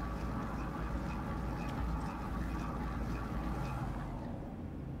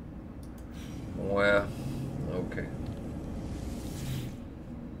 Well, okay.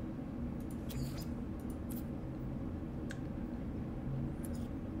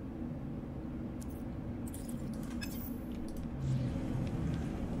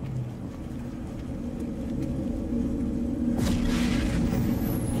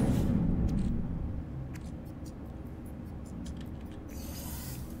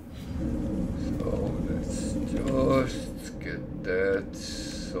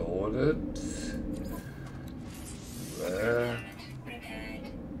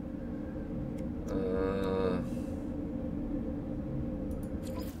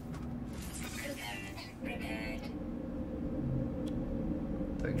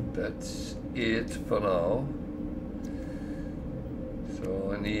 that's it for now.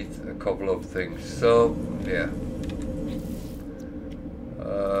 So I need a couple of things. So yeah.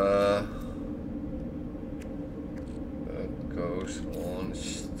 That goes on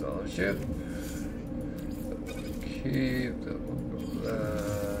Starship. Keep that one go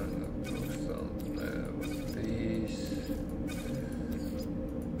there. That goes down there with these.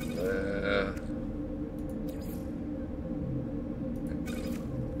 There.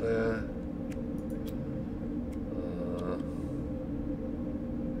 There.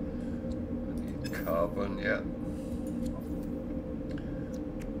 I need carbon, yeah.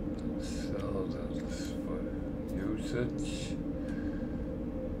 So that's for usage.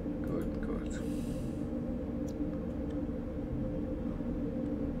 Good, good.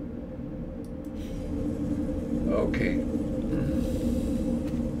 Okay.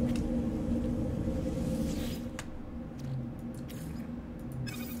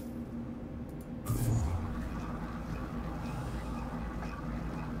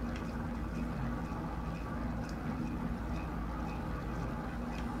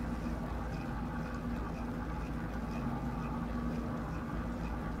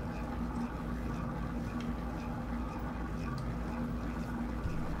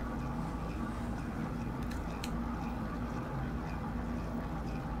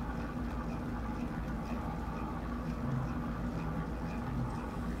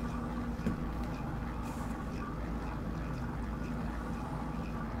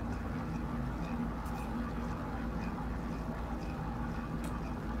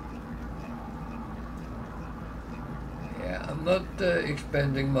 I'm not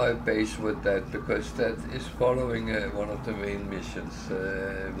expanding my base with that because that is following one of the main missions,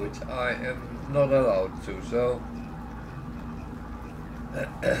 which I am not allowed to, so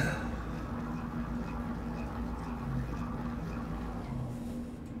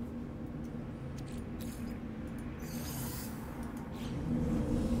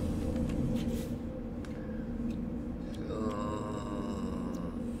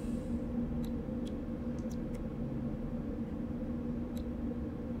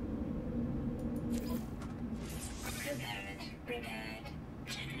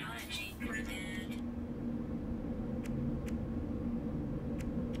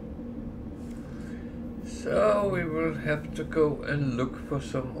So we will have to go and look for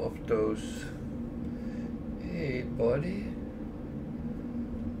some of those. Hey buddy,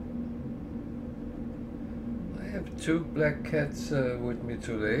 I have 2 black cats with me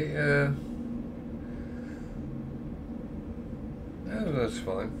today. Oh, that's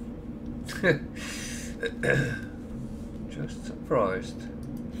fine. Just surprised.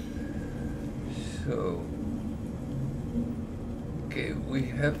 So okay, we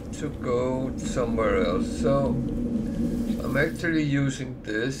have to go somewhere else. So I'm actually using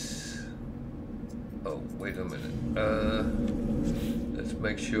this. Oh, wait a minute. Let's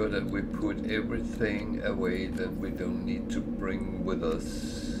make sure that we put everything away that we don't need to bring with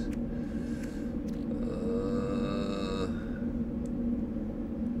us.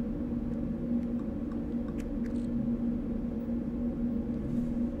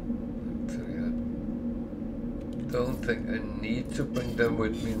 Don't think I need to bring them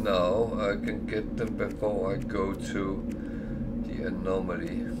with me now. I can get them before I go to the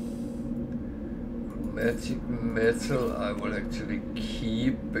anomaly. Chromatic metal I will actually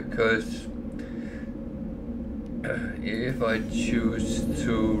keep because if I choose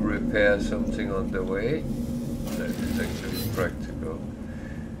to repair something on the way, that is actually practical.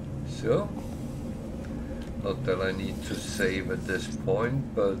 So, not that I need to save at this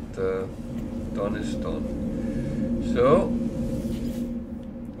point, but done is done. So,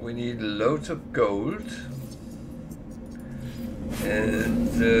 we need loads of gold and,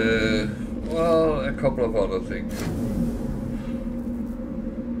 well, a couple of other things.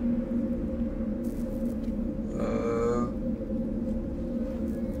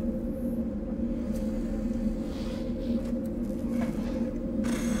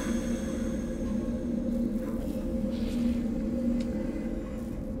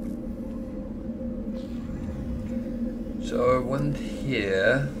 So I went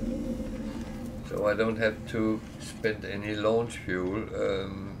here, so I don't have to spend any launch fuel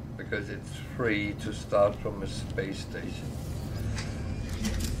because it's free to start from a space station.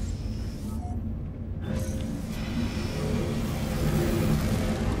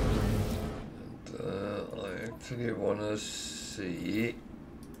 And I actually want to see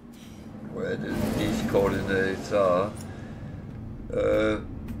where these coordinates are.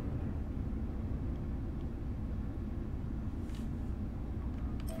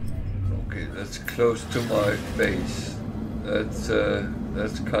 Okay, that's close to my base. That's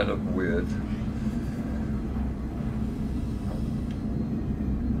That's kind of weird.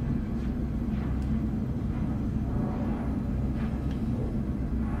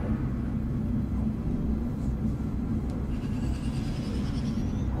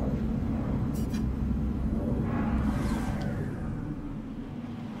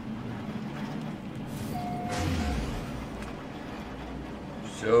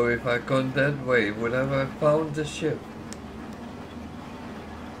 So if I gone that way, would I have found the ship?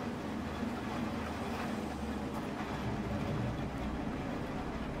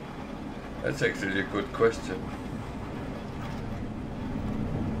 That's actually a good question.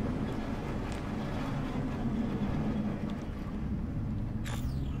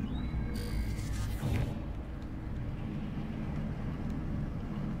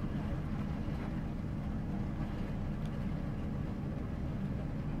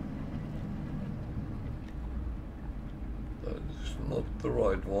 That's not the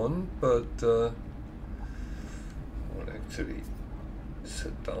right one, but I'll actually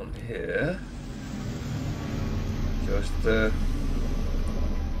sit down here. Just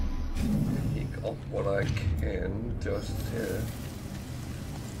pick up what I can just here.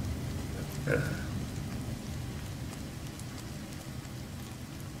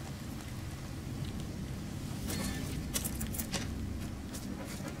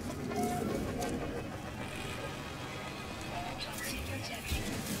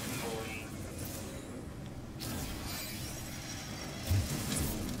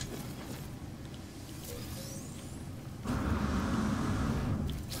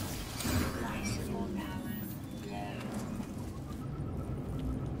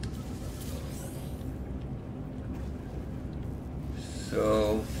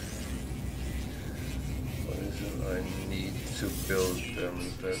 So, what is it I need to build them?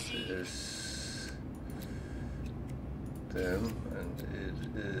 That is them, and it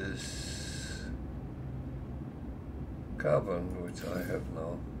is carbon, which I have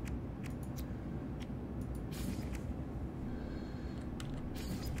now.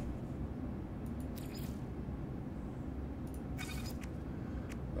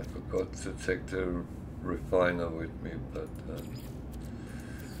 I forgot to take the refiner with me, but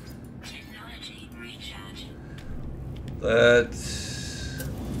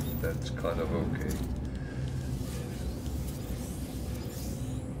that's kind of okay.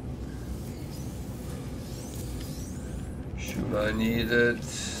 Should I need it?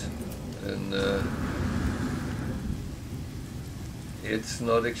 And it's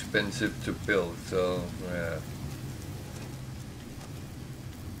not expensive to build, so yeah.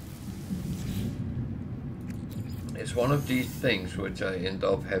 It's one of these things which I end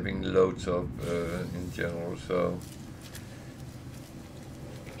up having loads of in general, so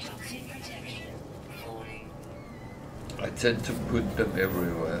I tend to put them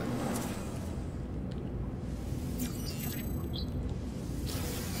everywhere.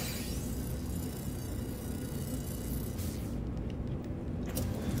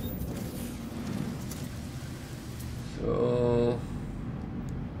 So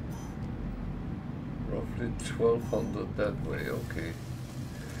roughly 1200 that way, okay.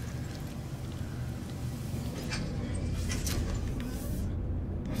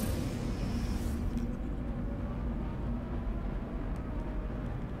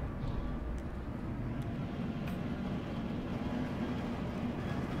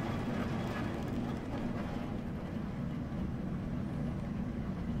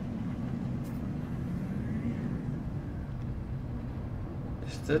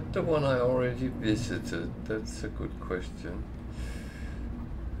 Is that the one I already visited? That's a good question.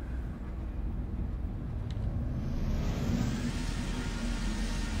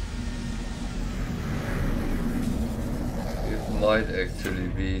 It might actually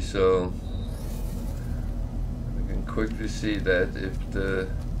be, so I can quickly see that if the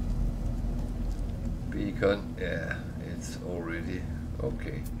beacon, yeah, it's already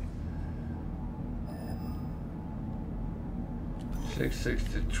okay.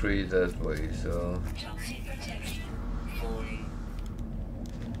 663 that way, so Toxic protection falling.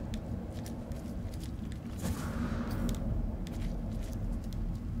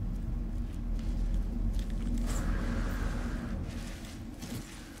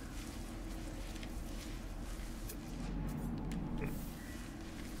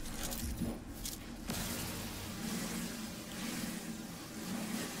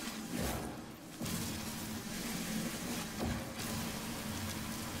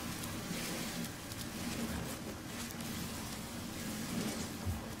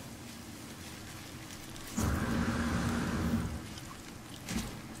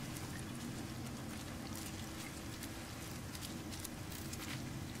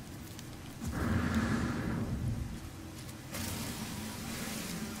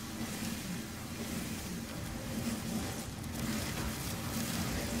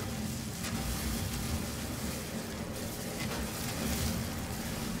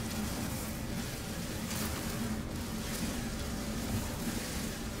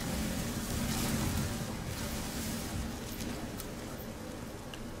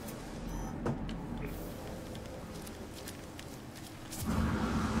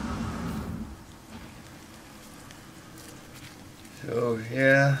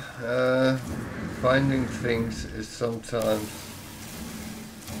 Yeah, finding things is sometimes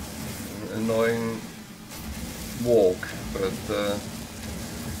an annoying walk, but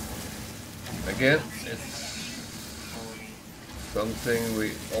again, it's something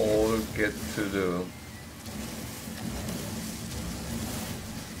we all get to do.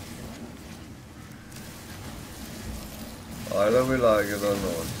 Either we like it or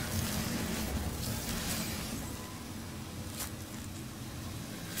not.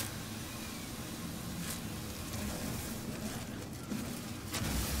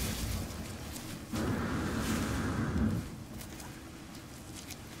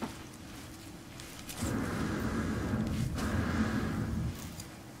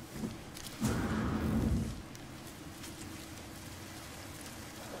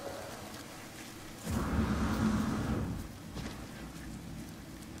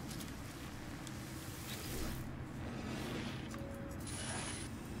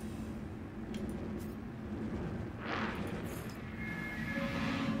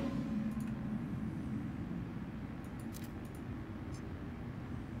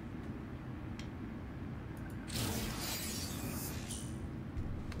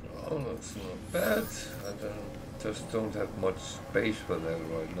 Oh, that's not bad. I just don't have much space for that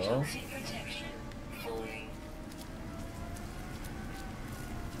right now.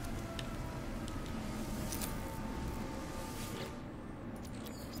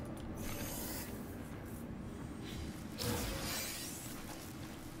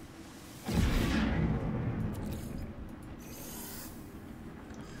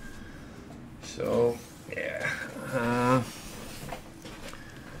 So, yeah.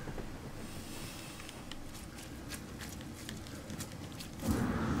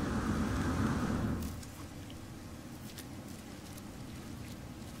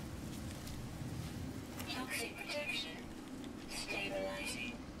 Toxic protection.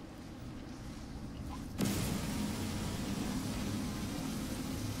 Stabilizing.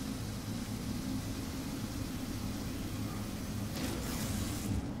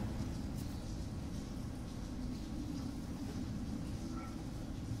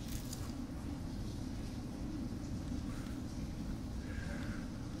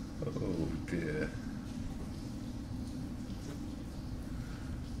 Oh dear.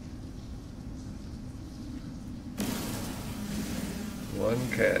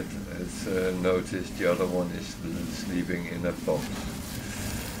 One cat has noticed the other one is sleeping in a box.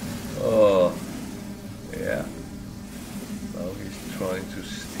 Oh, yeah. Now he's trying to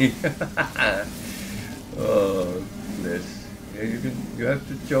sleep. Oh, bless. Yeah, you have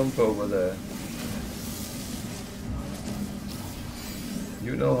to jump over there.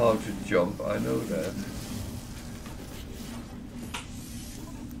 You know how to jump, I know that.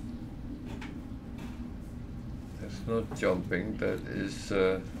 That's not jumping, that is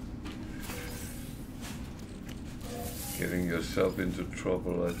getting yourself into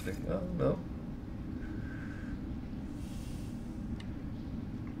trouble, I think. Oh, no.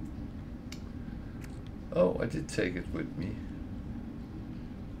 Oh, I did take it with me.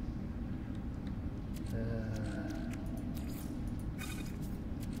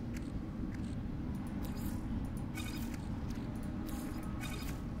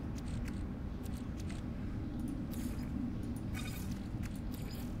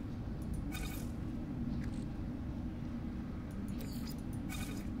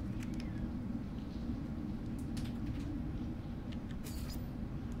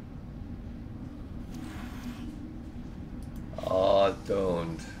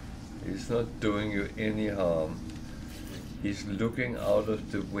 Don't. He's not doing you any harm. He's looking out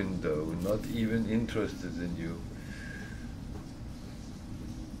of the window, not even interested in you.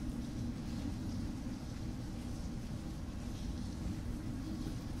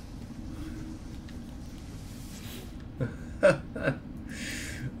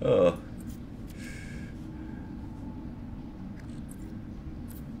 Oh.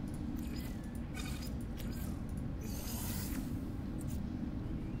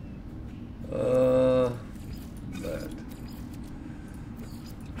 Bad.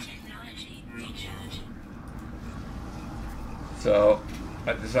 So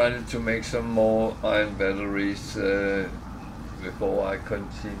I decided to make some more iron batteries before I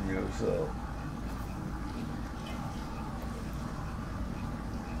continue. So.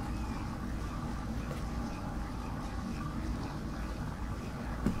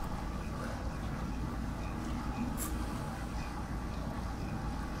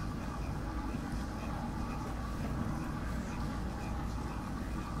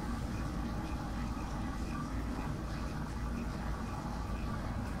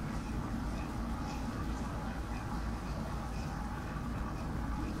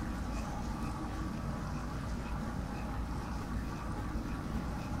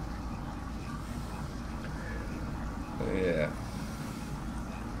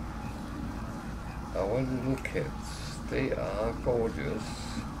 little kids. They are gorgeous.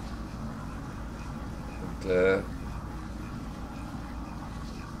 And,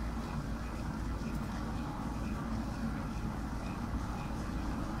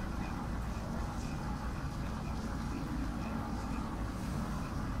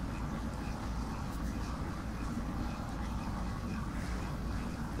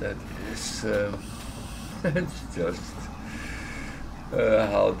 that is, it's just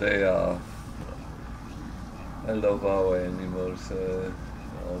how they are. I love our animals, our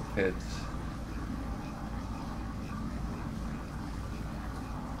pets.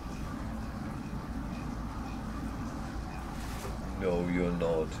 No, you're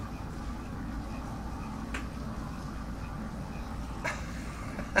not.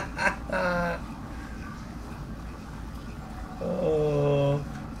 Oh.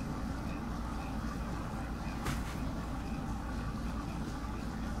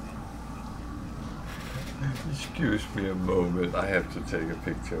 Excuse me a moment, I have to take a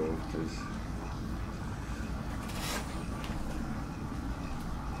picture of this.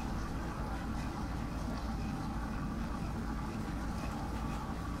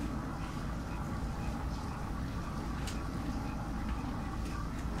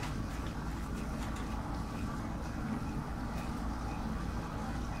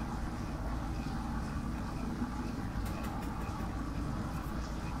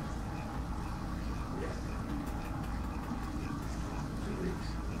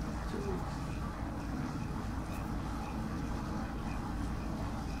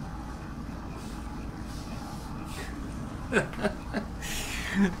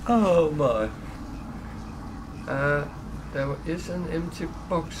 Oh my. There is an empty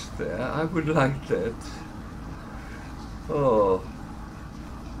box there. I would like that. Oh.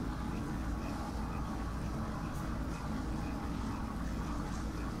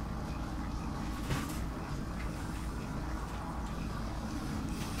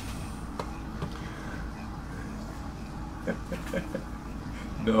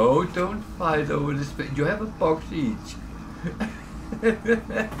 No, don't fight over this. You have a box each.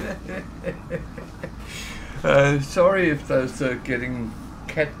 Sorry if there's getting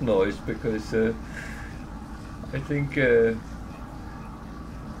cat noise, because I think the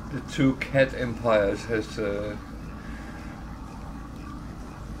two cat empires has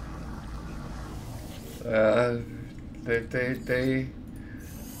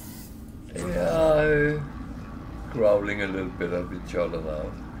they are growling a little bit at each other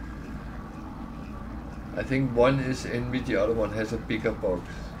now. I think one is envy, the other one has a bigger box.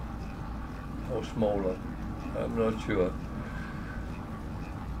 Or smaller. I'm not sure.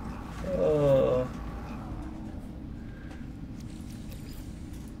 Oh.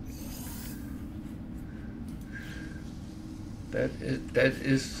 That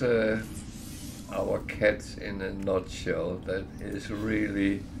is our cats in a nutshell. That is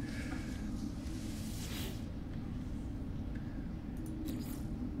really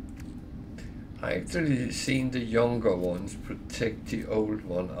I actually seen the younger ones protect the old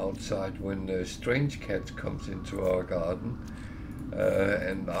one outside when the strange cat comes into our garden,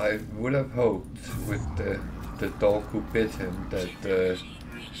 and I would have hoped with the dog who bit him that the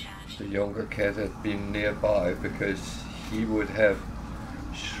younger cat had been nearby, because he would have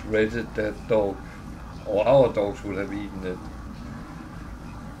shredded that dog, or our dogs would have eaten it.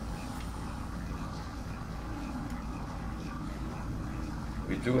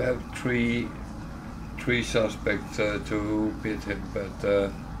 We do have three suspects to bit him,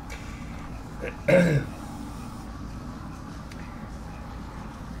 but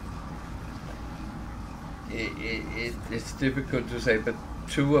it's difficult to say. But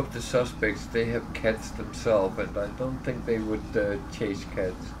two of the suspects, they have cats themselves, and I don't think they would chase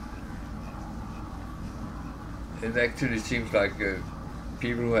cats. It actually seems like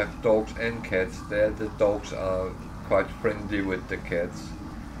people who have dogs and cats, the dogs are quite friendly with the cats.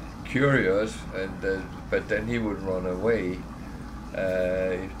 Curious, and but then he would run away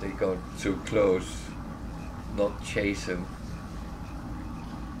if they got too close, not chase him.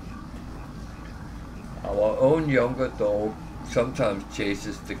 Our own younger dog sometimes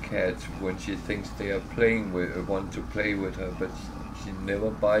chases the cat when she thinks they are playing with, want to play with her, but she never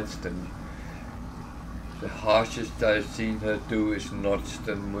bites them. The harshest I've seen her do is nudge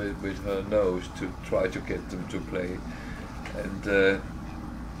them with her nose to try to get them to play, and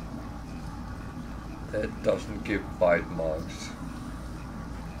that doesn't give bite marks.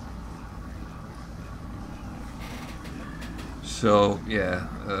 So yeah,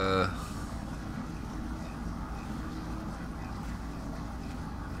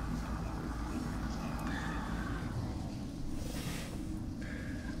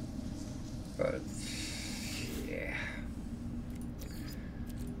 but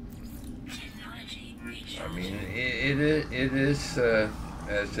mean, it is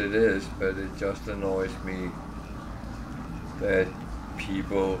as it is, but it just annoys me that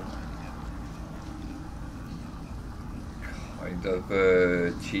people kind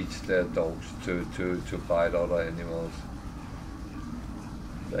of teach their dogs to bite other animals.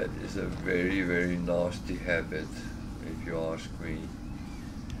 That is a very, very nasty habit, if you ask me.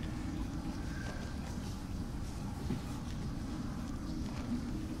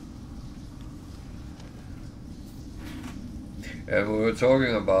 And we were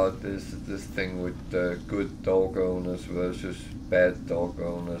talking about this thing with good dog owners versus bad dog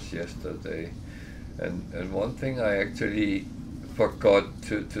owners yesterday. And one thing I actually forgot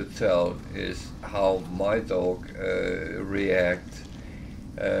to tell is how my dog react.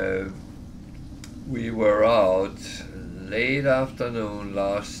 We were out late afternoon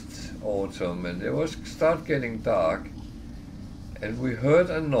last autumn, and it was start getting dark, and we heard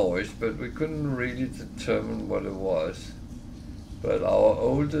a noise, but we couldn't really determine what it was. But our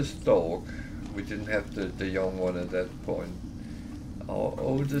oldest dog, we didn't have the young one at that point, our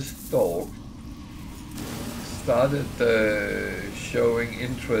oldest dog started showing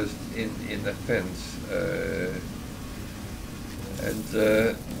interest in the fence.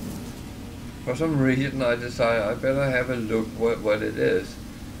 And for some reason I decided I better have a look what it is.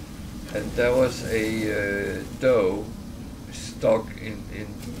 And there was a doe stuck in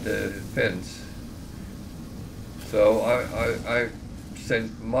the fence. So I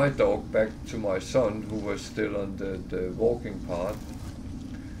sent my dog back to my son, who was still on the walking path,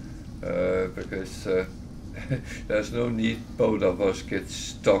 because there's no need both of us get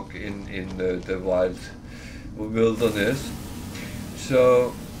stuck in the wild wilderness.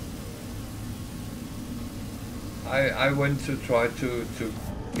 So I went to try to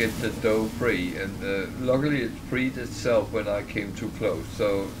get the doe free, and luckily it freed itself when I came too close.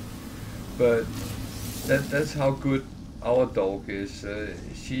 So, but that's how good our dog is.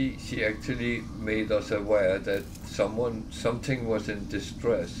 She actually made us aware that something was in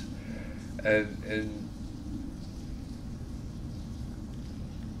distress, and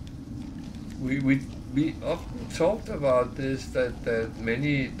we often talked about this, that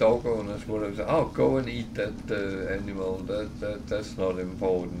many dog owners would have said, "Oh, go and eat that animal. That's not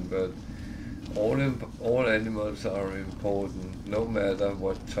important." But all animals are important, no matter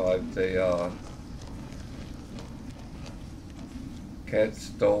what type they are. Cats,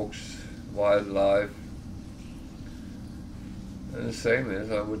 dogs, wildlife. And the same is,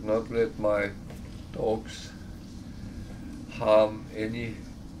 I would not let my dogs harm any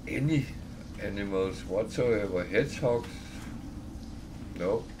animals whatsoever. Hedgehogs,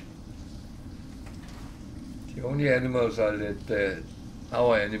 no. The only animals I let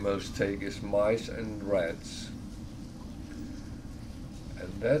our animals take is mice and rats.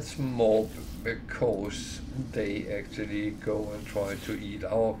 And that's more because they actually go and try to eat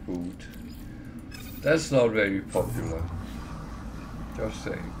our food. That's not very popular, just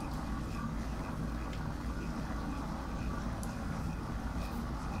saying.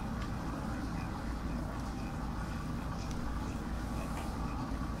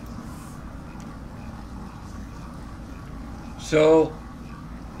 So,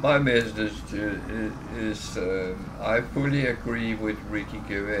 my message is I fully agree with Ricky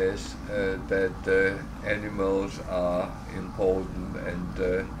Gervais that animals are important,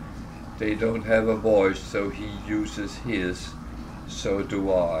 and they don't have a voice, so he uses his. So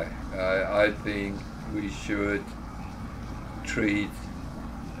do I. I think we should treat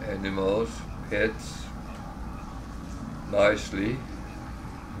animals, pets, nicely,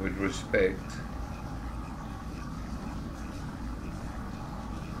 with respect.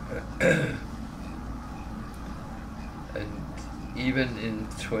 And even in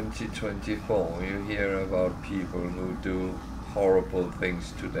 2024, you hear about people who do horrible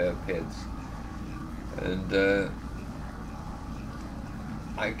things to their pets. And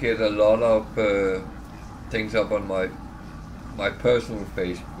I get a lot of things up on my personal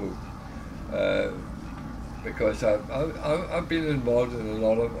Facebook because I've been involved in a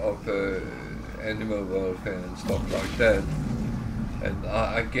lot of animal welfare and stuff like that. And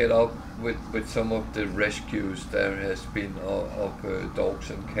I get up with some of the rescues there has been of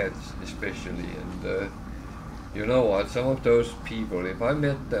dogs and cats especially. And you know what, some of those people, if I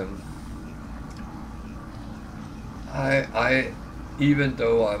met them, I even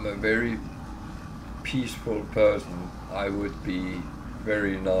though I'm a very peaceful person, I would be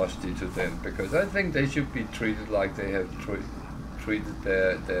very nasty to them, because I think they should be treated like they have treated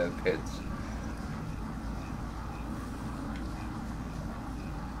their pets.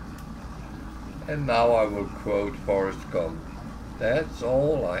 And now I will quote Forrest Gump. That's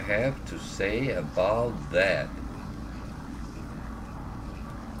all I have to say about that.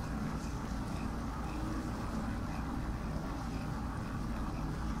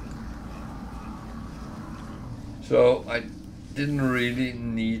 So I didn't really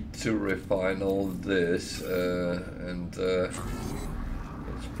need to refine all this, and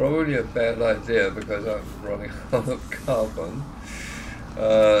it's probably a bad idea because I'm running out of carbon.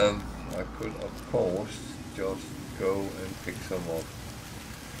 I could, of course, just go and pick some up.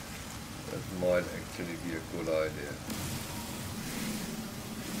 That might actually be a good idea.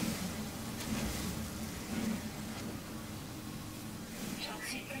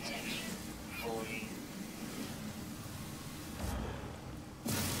 Toxic protection 40.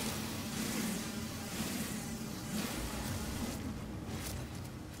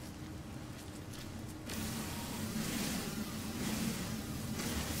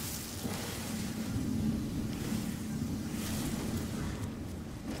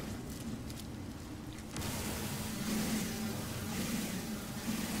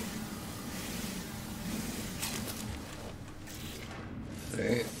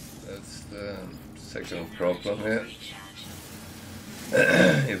 See, that's the second problem here.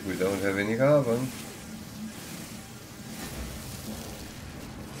 If we don't have any carbon.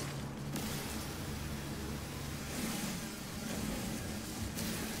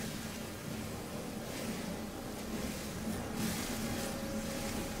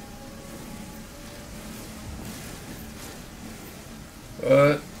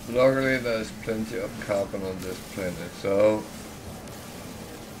 But luckily there's plenty of carbon on this planet, so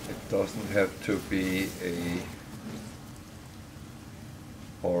it doesn't have to be a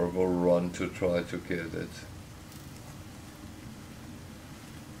horrible run to try to get it.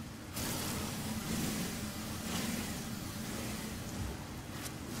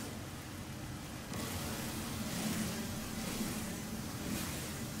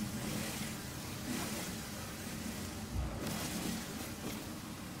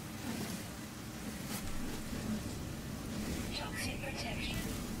 Toxic protection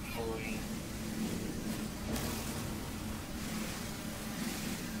 40.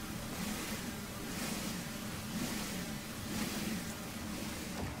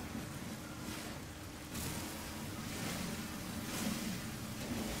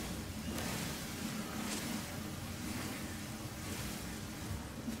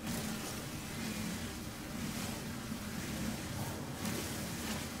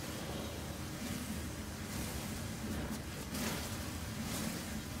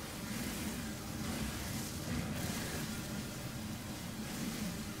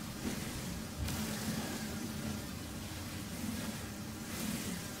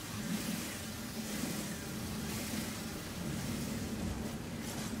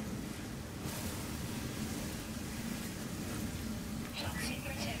 Toxic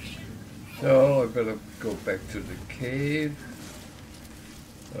protection. So I better go back to the cave.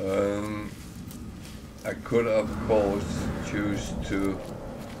 I could of course choose to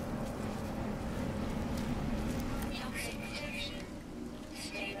Toxic protection.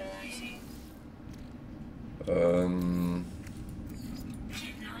 Stabilizing.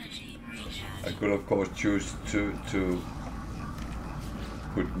 Technology recharge. I could of course choose to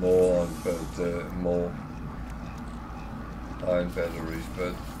put more on, but more iron batteries,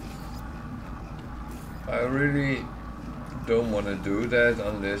 but I really don't want to do that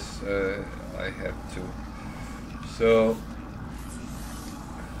unless I have to. So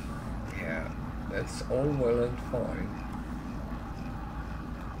yeah, that's all well and fine.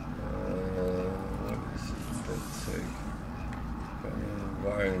 What is it? Let's say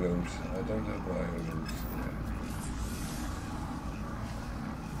wiring looms. I don't have wiring looms. Yeah.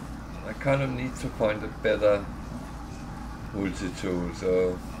 I kind of need to find a better multi-tool,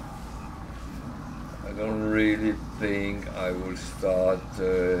 so I don't really think I will start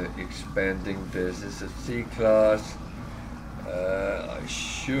expanding this. It's a C-class. I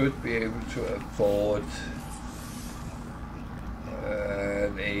should be able to afford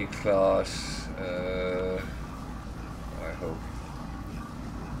an A-class, I hope.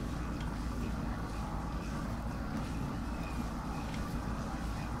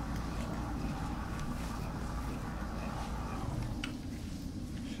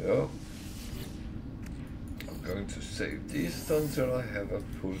 So I'm going to save these until I have a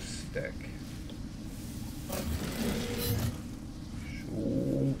full stack.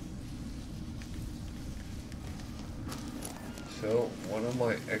 So what am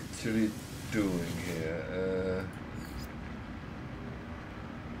I actually doing here?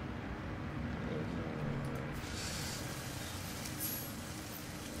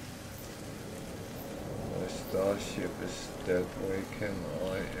 My ship is that way. Can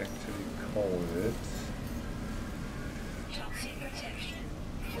I actually call it? Toxic protection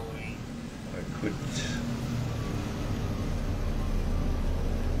falling. I could.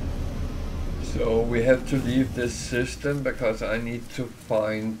 So we have to leave this system because I need to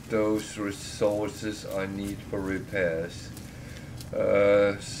find those resources I need for repairs.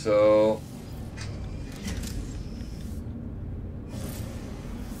 So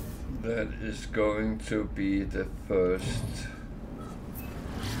that is going to be the first.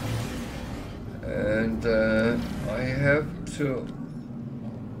 And I have to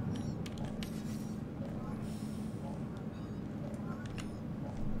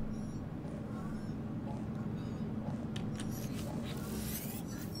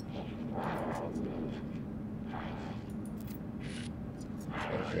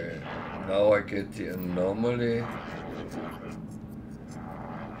okay, now I get the anomaly.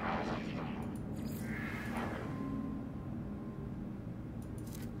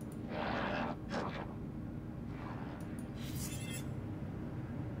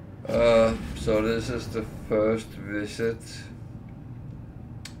 So this is the first visit.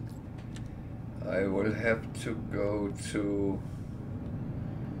 I will have to go to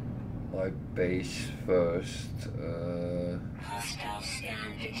my base first. Hostile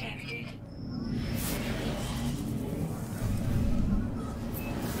scan detected.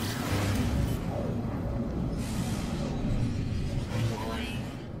 Warning.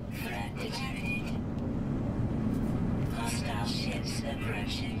 Threat detected. Hostile ships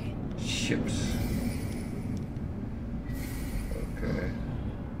approaching. Ships. Okay.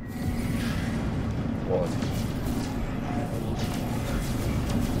 One.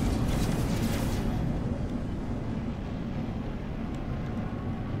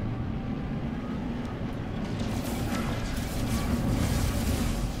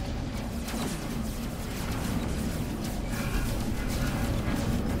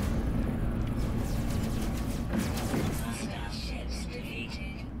 Hostile ships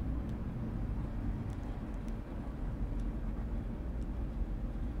defeated.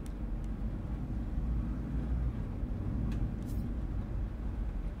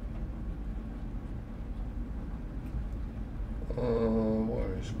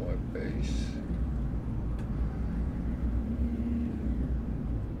 Where is my base?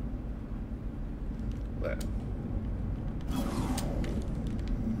 There.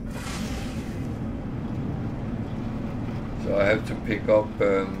 So I have to pick up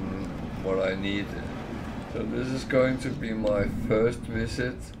what I need. So this is going to be my first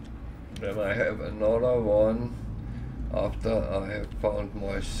visit. Then I have another one after I have found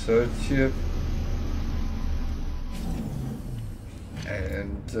my third ship.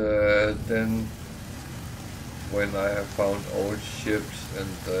 And then when I have found old ships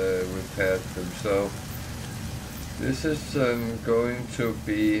and repaired them. So this is going to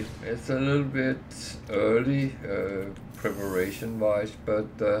be, it's a little bit early preparation wise,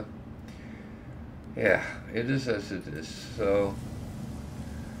 but yeah, it is as it is. So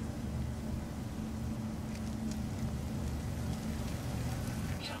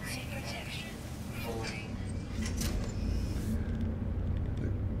Toxic protection falling. the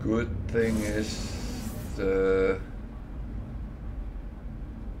good thing is the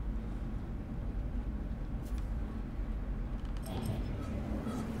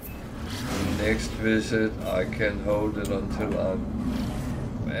next visit I can hold it until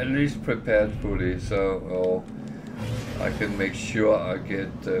I'm at least prepared fully, so or I can make sure I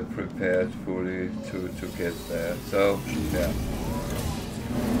get prepared fully to get there. So yeah.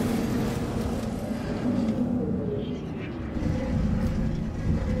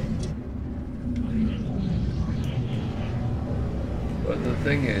 But the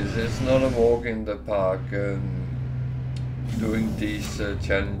thing is, it's not a walk in the park doing these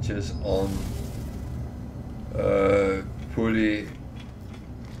challenges on fully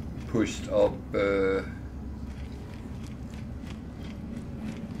pushed up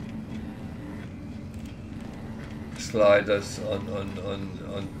sliders on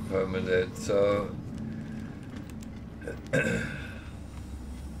Permadeath. So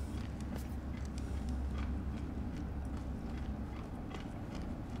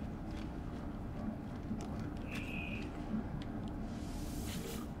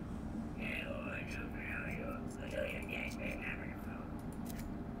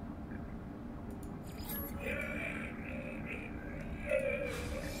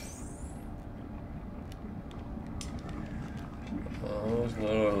it's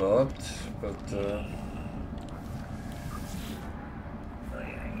not a lot, but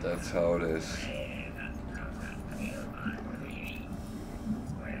that's how it is.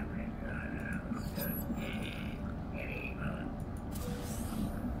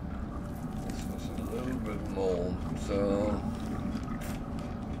 bit more. So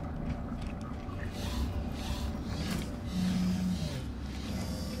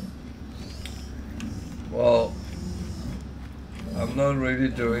well, I'm not really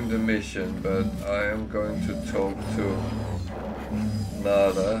doing the mission, but I am going to talk to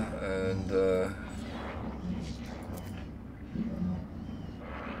Nada and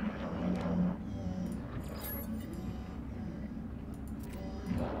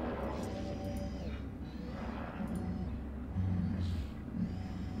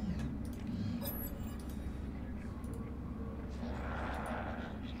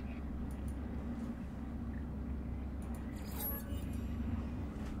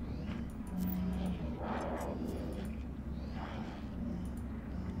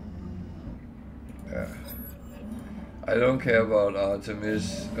I don't care about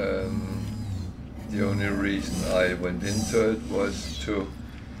Artemis. The only reason I went into it was to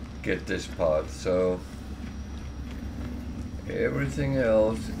get this part, so everything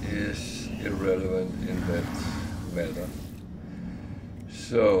else is irrelevant in that matter.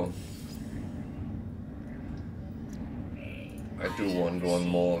 So I do want one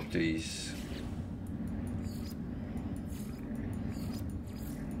more of these.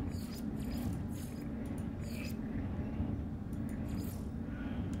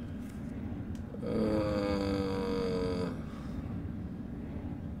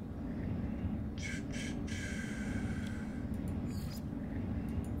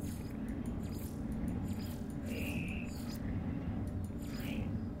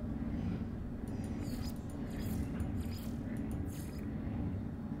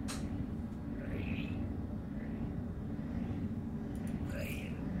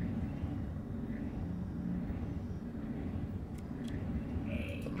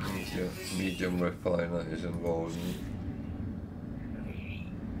 Medium refiner is involved.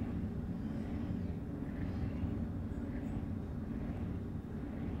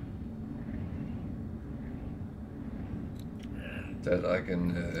 That I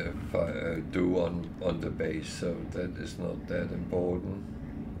can do on the base, so that is not that important.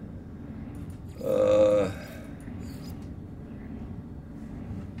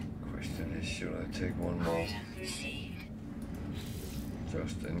 Question is, should I take one more?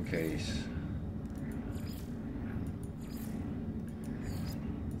 Just in case.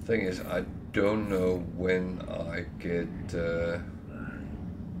 Thing is, I don't know when I get the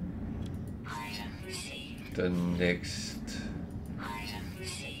next.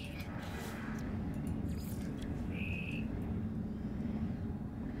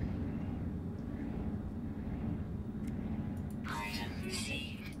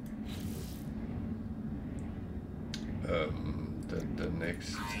 The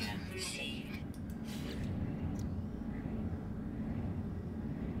next.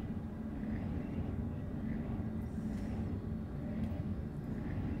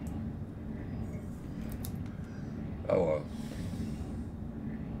 Oh well.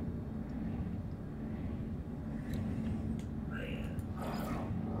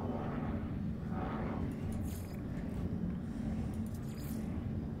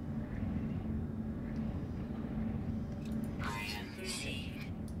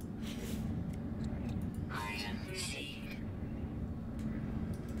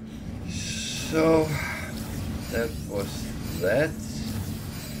 So that was that.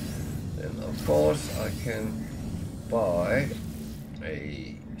 Then of course I can buy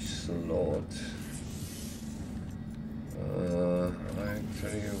a slot. I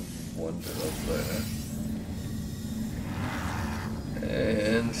actually wanted up there.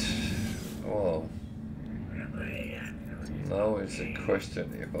 And well, now it's a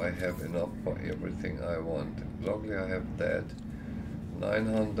question if I have enough for everything I want. Luckily I have that.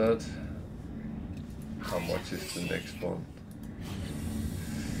 900. How much is the next one?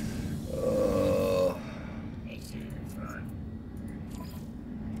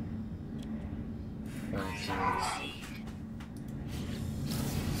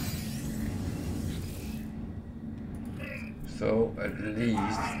 So at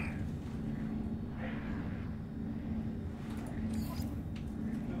least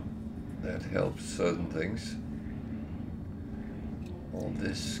that helps certain things. All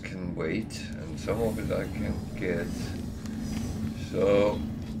this can wait, and some of it I can get. So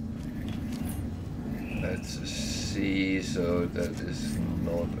let's see. So that is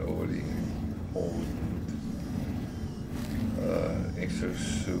not overly important.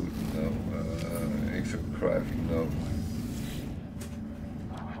 Exosuit, no. Exocraft, no.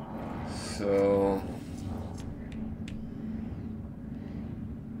 So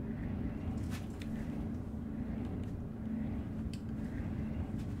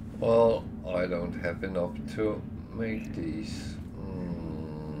Well, I don't have enough to make these.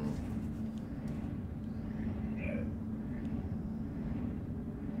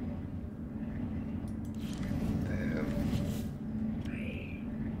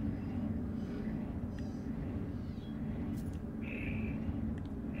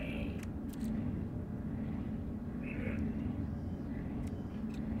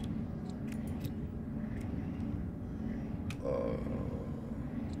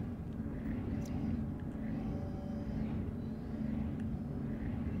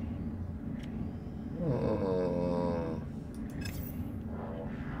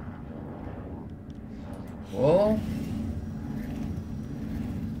 Well,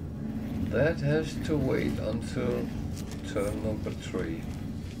 that has to wait until turn number 3.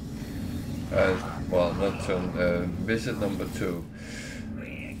 Well, not turn, visit number 2.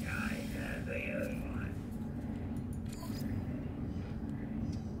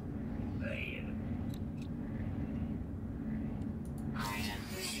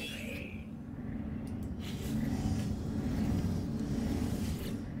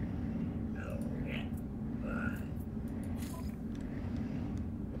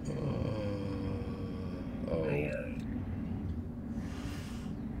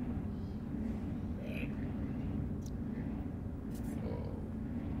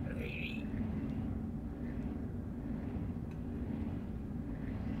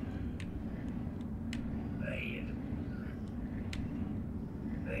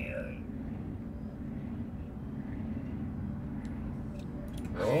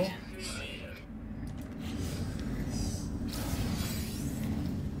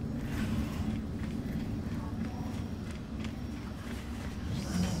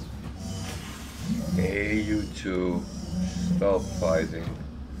 Hey, you two, stop fighting.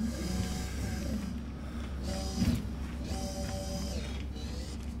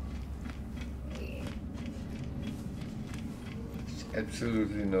 There's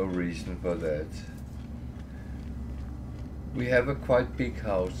absolutely no reason for that. We have a quite big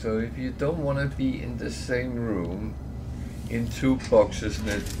house, so if you don't want to be in the same room in 2 boxes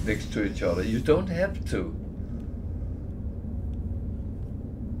next to each other, you don't have to.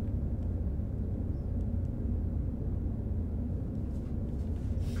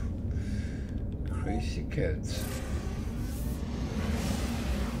 Crazy cats.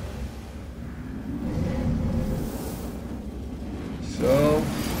 So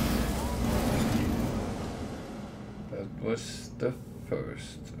that was the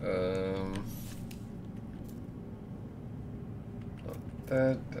first. Not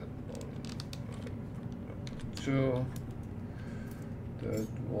that one. 2. That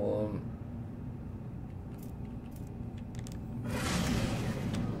one.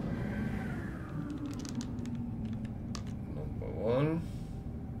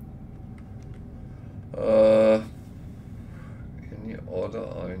 Any order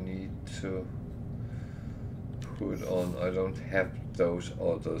I need to put on? I don't have those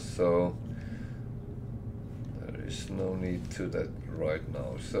orders, so there is no need to that right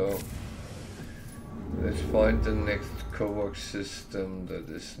now. So let's find the next Korvax system that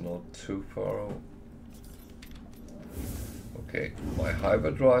is not too far. Okay, my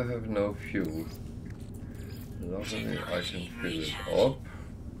hyperdrive have no fuel. Luckily I can fill it up.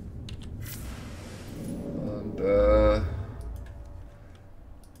 And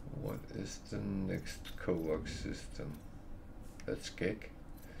what is the next Korvax system? That's Gek.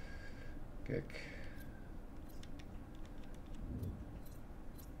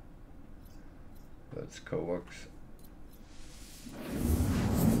 That's Korvax.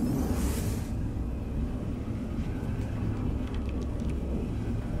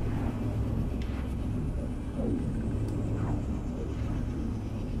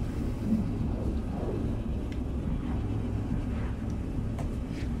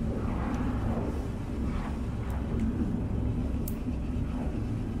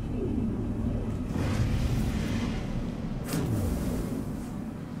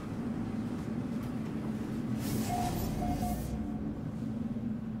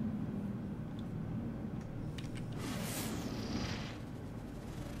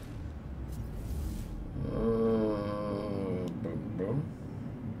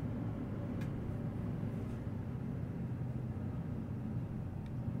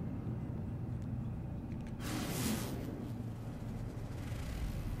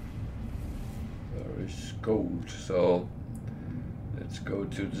 Gold, so let's go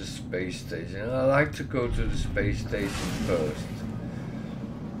to the space station. I like to go to the space station first.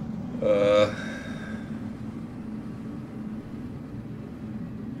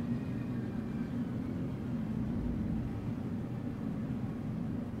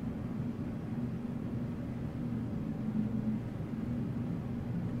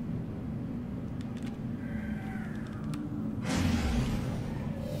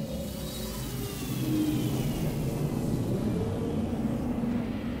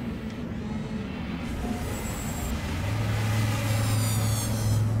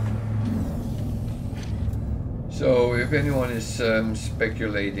 So if anyone is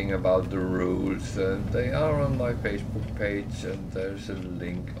speculating about the rules, they are on my Facebook page, and there's a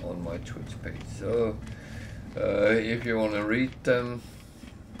link on my Twitch page. So if you want to read them,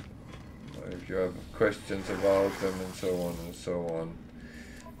 or if you have questions about them and so on,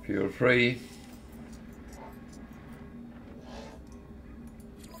 feel free.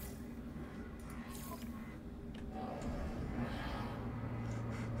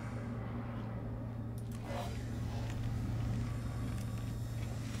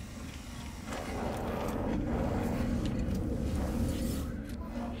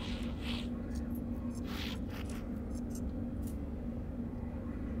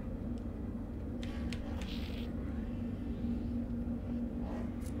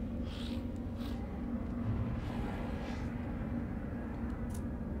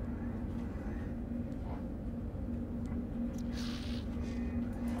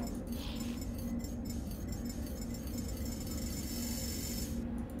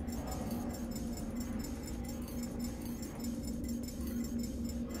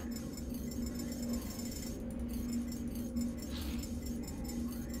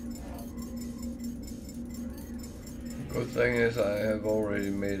 Good thing is I have already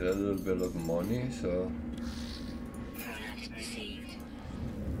made a little bit of money, so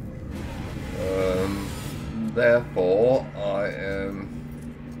therefore I am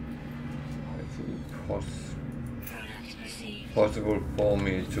possible for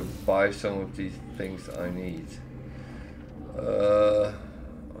me to buy some of these things I need. I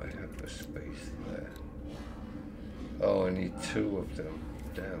have the space there. Oh, I need 2 of them.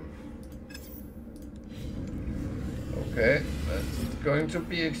 Damn. Okay, that's going to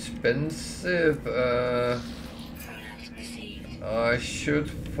be expensive. I should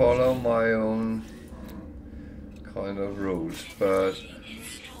follow my own kind of rules, but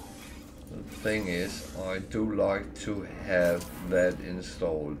the thing is, I do like to have that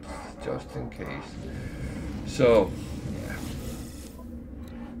installed, just in case. So, yeah.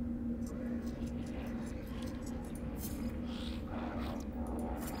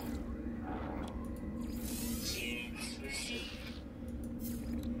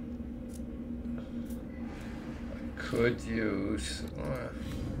 Could use,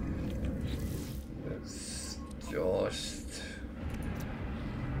 let's just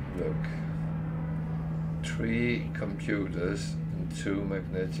look, 3 computers and 2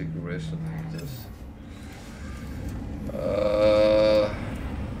 magnetic resonators. I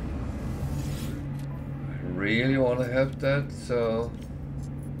really want to have that, so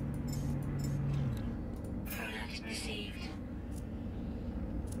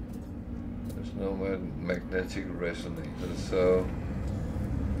no magnetic resonator, so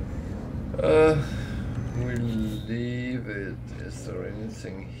we leave it. Is there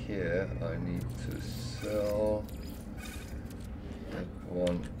anything here I need to sell? That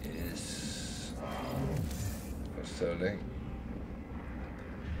one is for selling,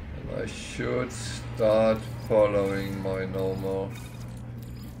 and I should start following my normal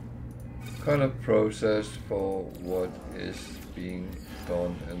kind of process for what is being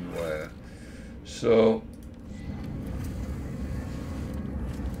done and where. So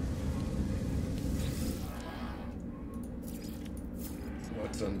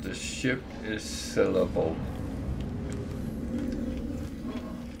what's on the ship is sellable.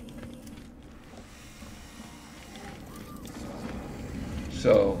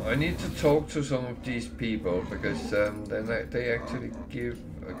 So I need to talk to some of these people, because then they actually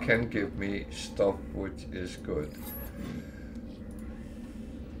can give me stuff which is good.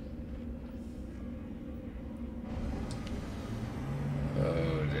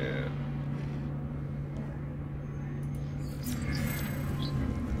 Oh dear.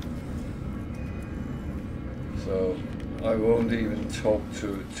 So I won't even talk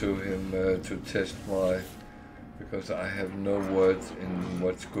to him to test my, because I have no words in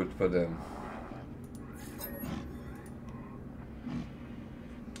what's good for them.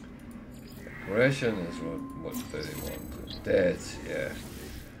 Aggression is what they want. That's, yeah.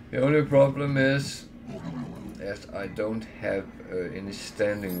 The only problem is that I don't have any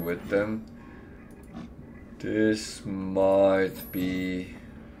standing with them. This might be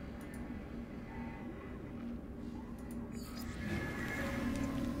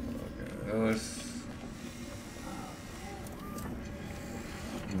okay. That was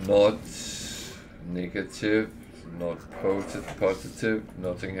not negative, not positive,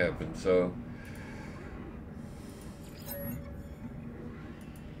 nothing happened. So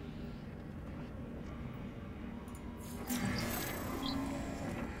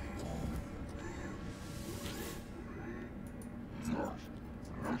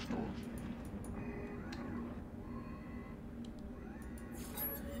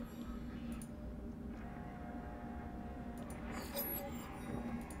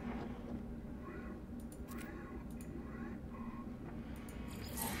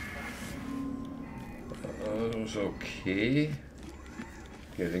was okay.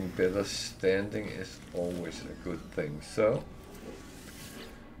 Getting better standing is always a good thing. So,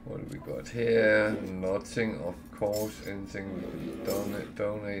 what do we got here? Nothing, of course. Anything we can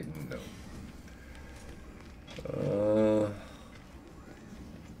donate? No.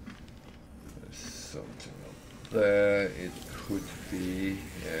 There's something up there. It could be,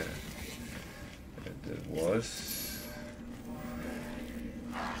 yeah. And it was.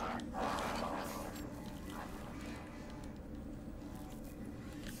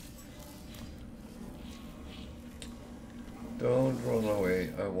 Don't run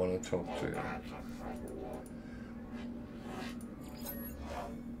away, I want to talk to you.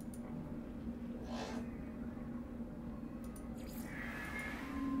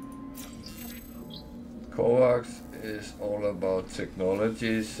 Korvax is all about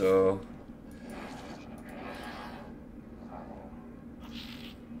technology, so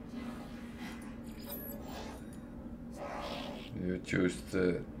you choose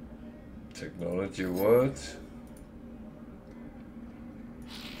the technology words.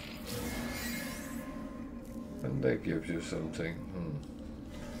 And they give you something.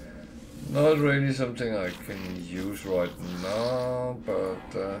 Not really something I can use right now, but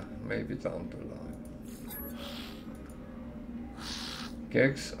maybe down the line.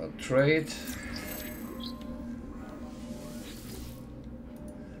 Gigs are trade.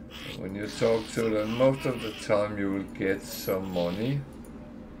 When you talk to them, most of the time you will get some money.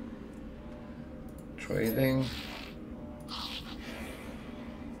 Trading.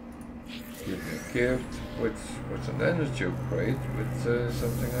 Give me a gift, which was an energy upgrade with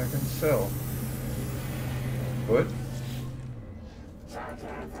something I can sell. Good.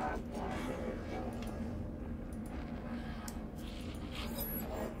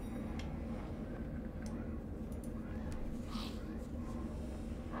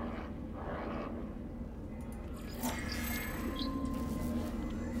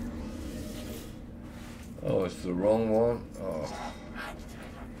 Oh, it's the wrong one. Oh.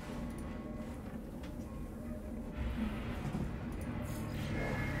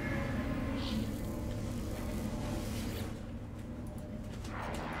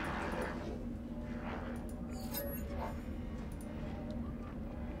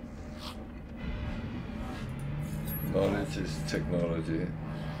 Knowledge is technology.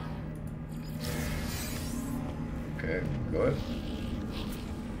 Okay, good.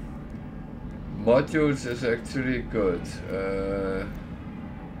 Modules is actually good.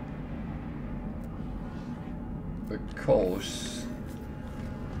 Because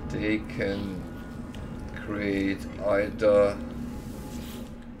they can create either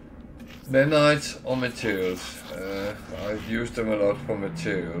nanites or materials. I've used them a lot for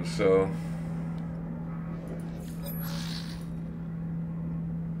materials, so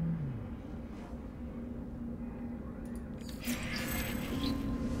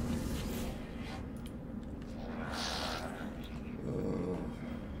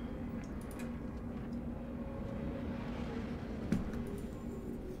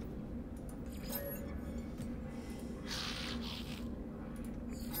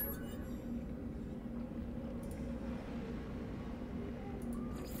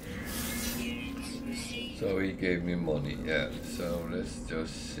so he gave me money, yeah. So let's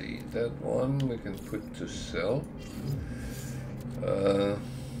just see. That one we can put to sell.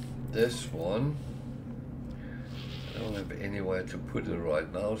 This one, I don't have anywhere to put it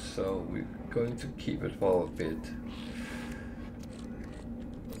right now, so we're going to keep it for a bit.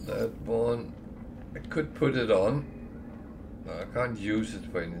 That one, I could put it on. I can't use it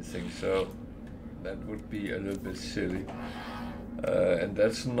for anything, so that would be a little bit silly. And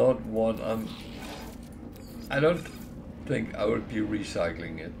that's not one I don't think I would be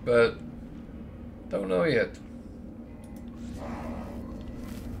recycling it, but don't know yet.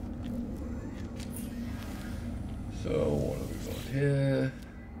 So what have we got here?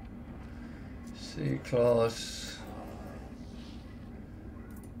 C-class.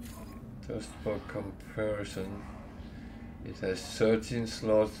 Just for comparison, it has 13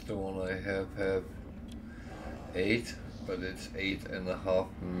 slots. The one I have 8. But it's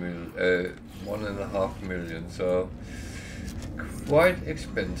 1.5 million, so quite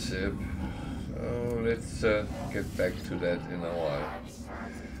expensive. So let's get back to that in a while.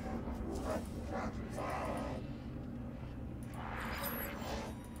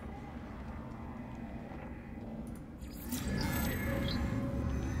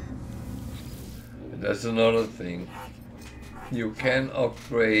 And that's another thing. You can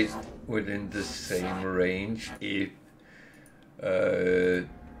upgrade within the same range if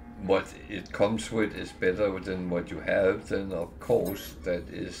what it comes with is better than what you have, then of course that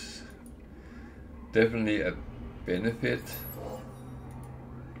is definitely a benefit.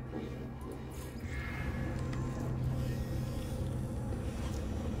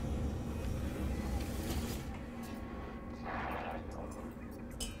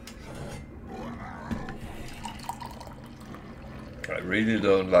 I really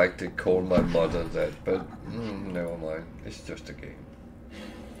don't like to call my mother that, but never mind, it's just a game.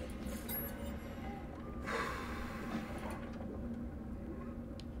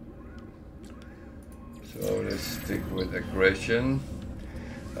 So let's stick with aggression.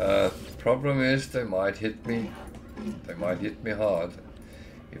 Problem is they might hit me. They might hit me hard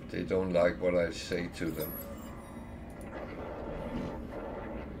if they don't like what I say to them.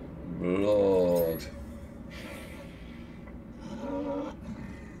 Blood.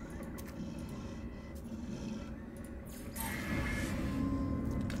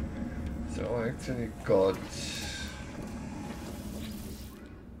 So I actually got...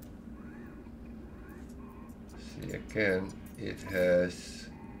 See again, it has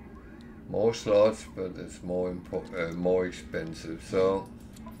more slots, but it's more expensive. So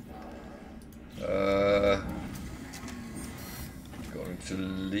going to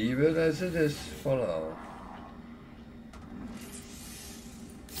leave it as it is for now.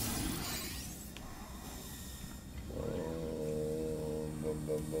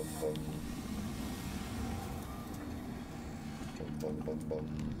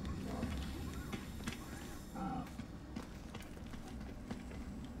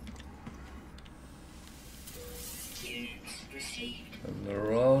 And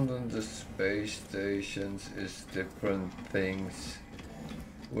around on the space stations is different things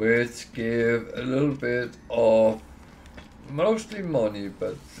which give a little bit of mostly money,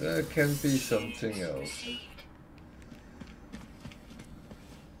 but can be something else.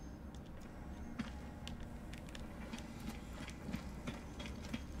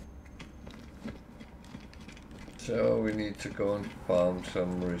 So we need to go and farm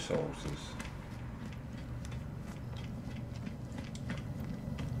some resources.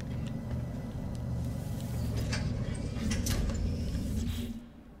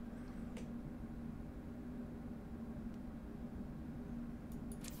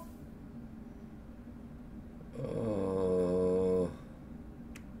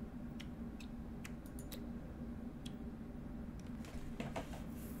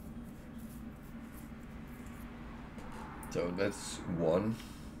 So that's 1,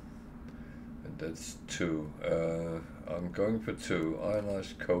 and that's 2. I'm going for 2.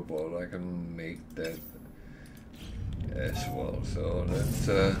 Ionized cobalt, I can make that as well. So let's...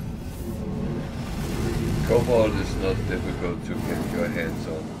 cobalt is not difficult to get your hands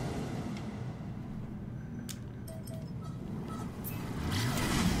on.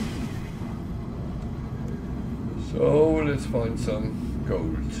 So let's find some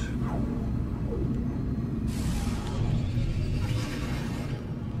gold.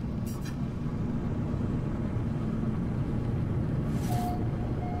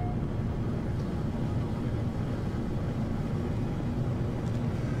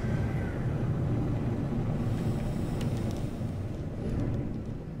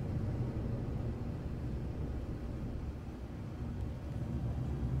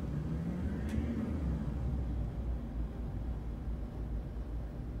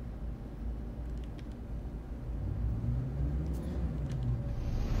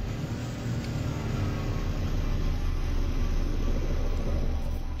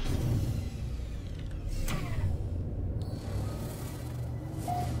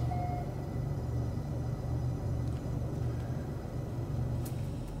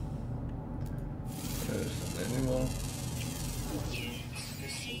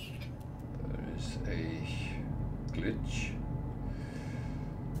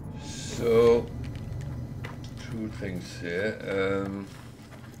 So, 2 things here.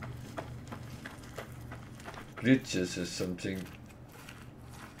 Glitches is something.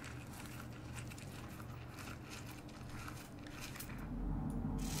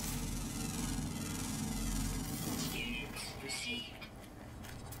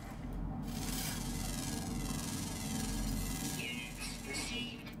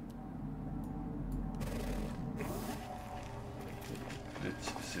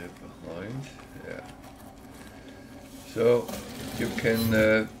 So you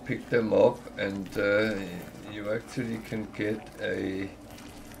can pick them up, and you actually can get a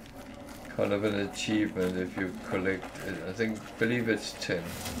kind of an achievement if you collect it. Believe it's 10.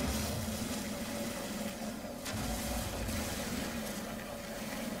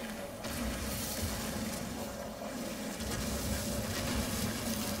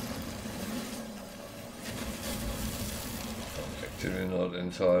 I'm actually not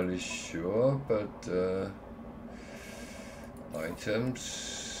entirely sure, but items.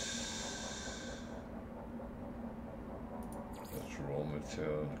 That's raw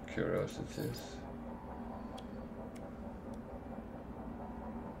material, curiosities.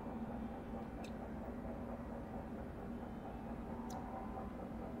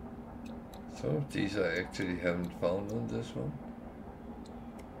 Some of these I actually haven't found on this one.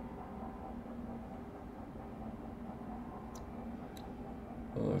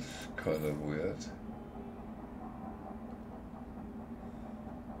 Oh, it's kind of weird.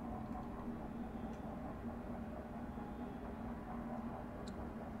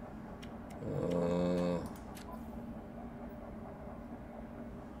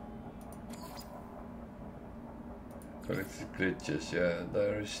 Collected glitches, yeah,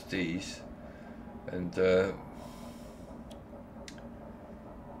 there is these. And it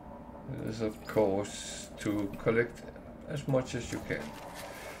is of course to collect as much as you can.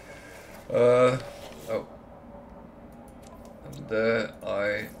 Oh, and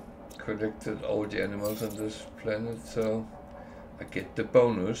I collected all the animals on this planet, so I get the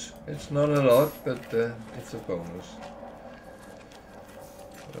bonus. It's not a lot, but it's a bonus.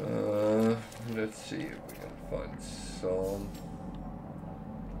 Let's see if we can find some.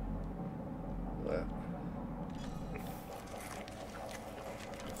 There.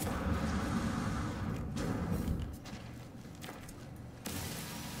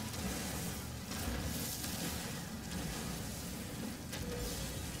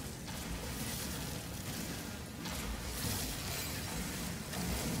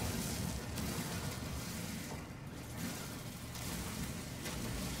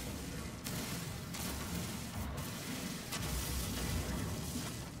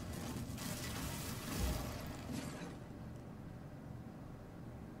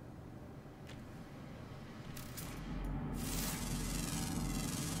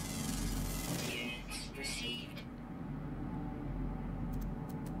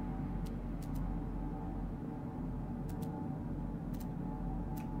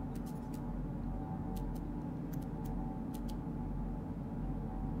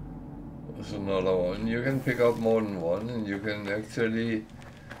 There's another one. You can pick up more than one, and you can actually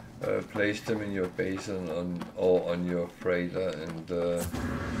place them in your base or on your freighter and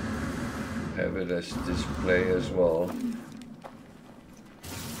have it as display as well.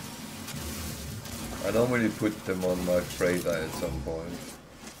 I normally put them on my freighter at some point.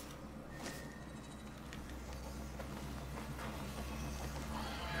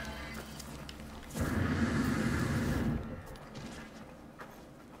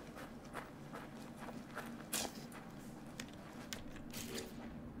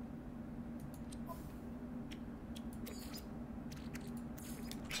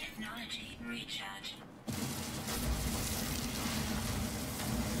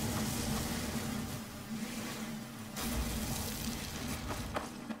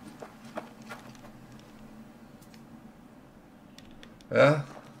 Yeah.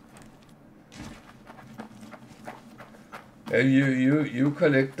 And you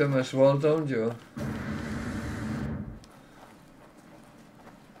collect them as well, don't you?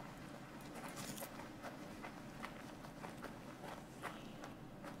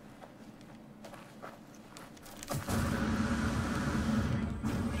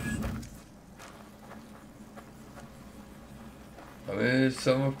 I mean, it's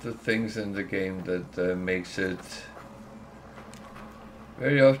some of the things in the game that makes it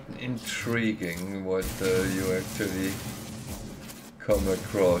very often intriguing what you actually come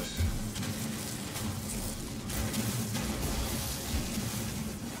across.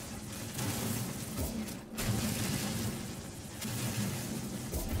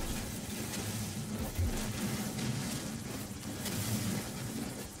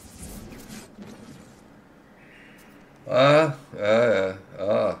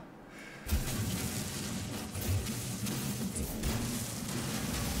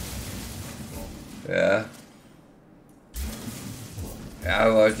 Yeah. Yeah,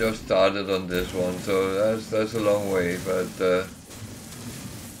 well, I just started on this one, so that's a long way, but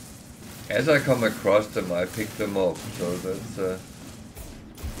as I come across them, I pick them up, so that's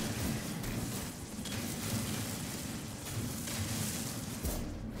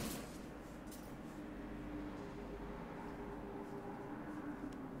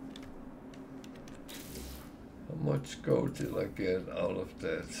how much gold did I get out of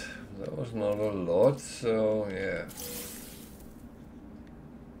that? That was not a lot, so yeah.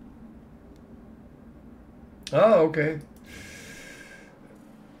 Oh, okay.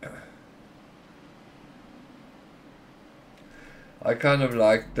 I kind of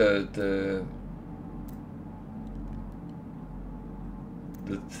like the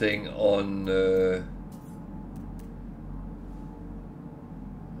thing on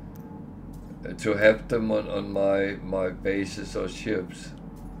to have them on my bases or ships.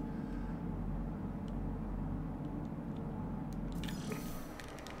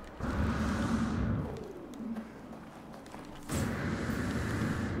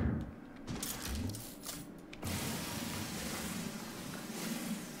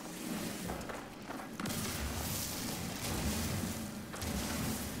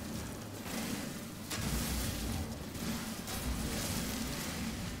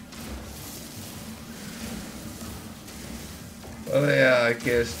 Oh yeah, I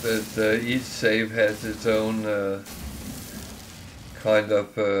guess that each save has its own kind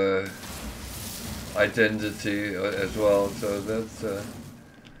of identity as well, so that's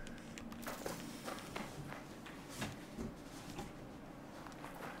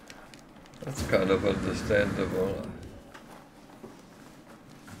kind of understandable.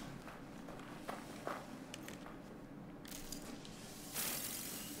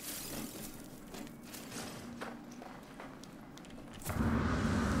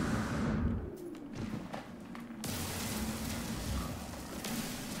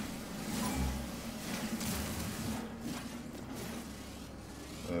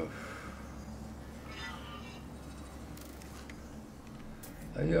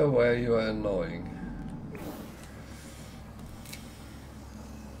 Are you aware you are annoying?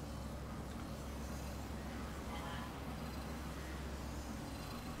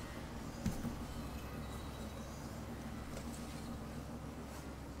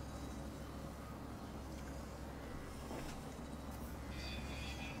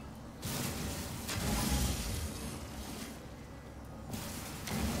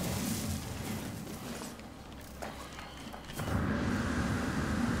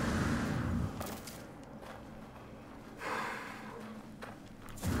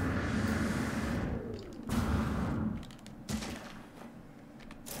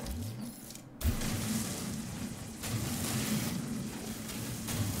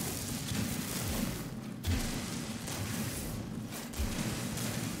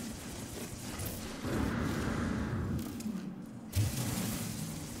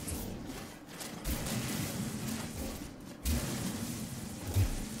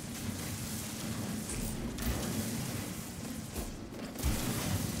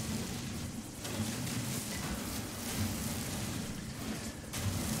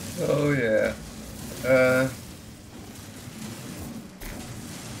 Oh yeah.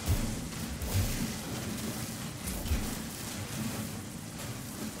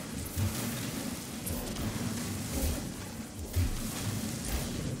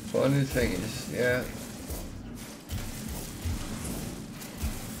 Funny thing is, yeah,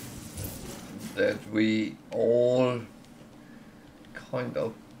 that we all kind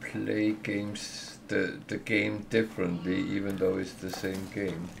of play games, the game differently, even though it's the same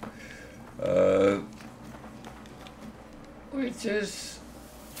game. Which is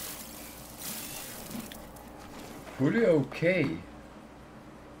pretty okay.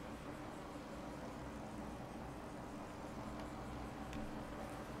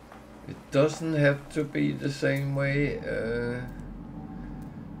 It doesn't have to be the same way.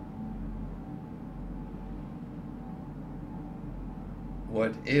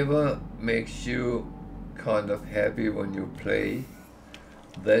 Whatever makes you kind of happy when you play,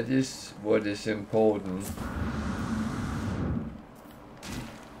 that is what is important.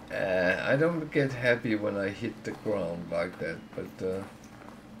 I don't get happy when I hit the ground like that, but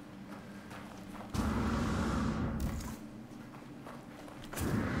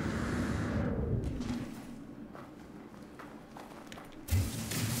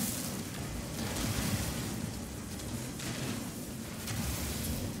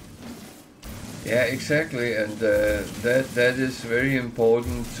yeah, exactly, and that is very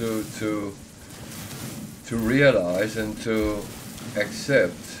important to realize and to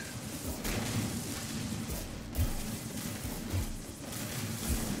accept.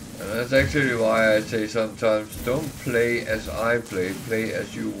 And that's actually why I say sometimes don't play as I play, play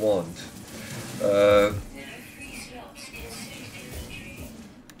as you want.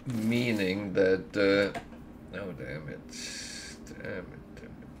 Meaning that oh damn it.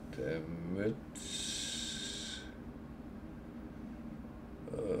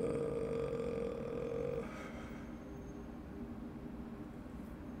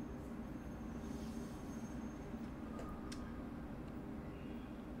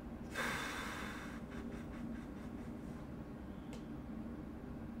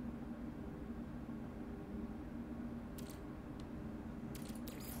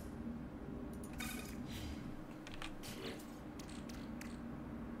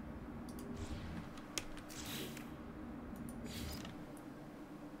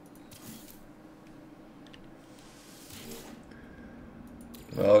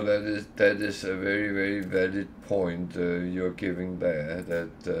 No, that is a very, very valid point you're giving there.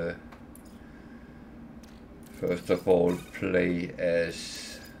 That first of all, play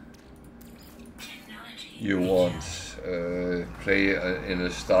as you want. Play in a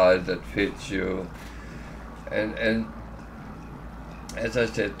style that fits you, and as I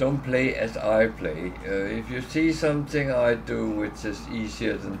said, don't play as I play. If you see something I do which is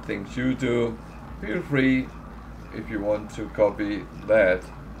easier than things you do, feel free if you want to copy that,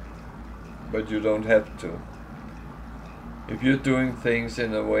 but you don't have to. If you're doing things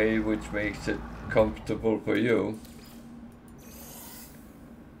in a way which makes it comfortable for you,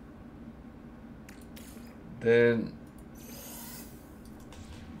 then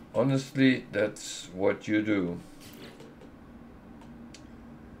honestly, that's what you do.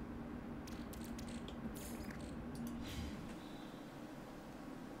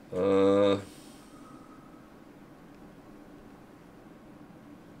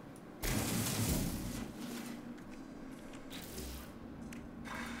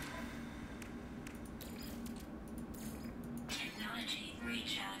 Technology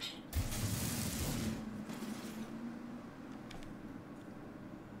recharge.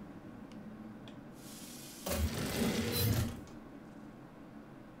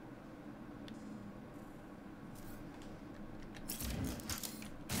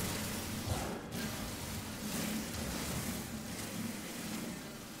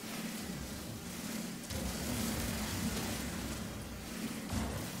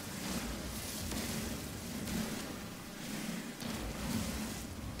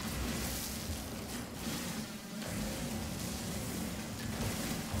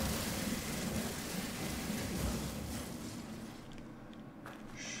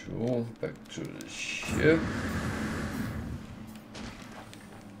 So, back to the ship.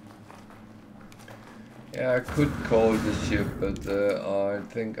 Yeah, I could call the ship, but I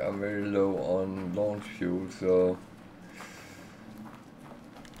think I'm very low on launch fuel, so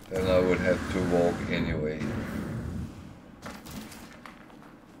then I would have to walk anyway.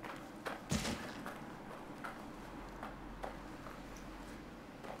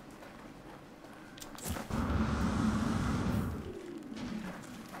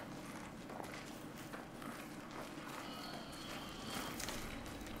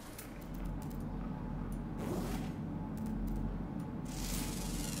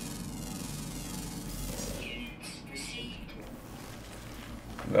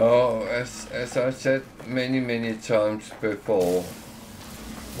 No, as I said many times before,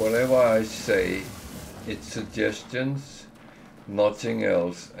 whatever I say, it's suggestions, nothing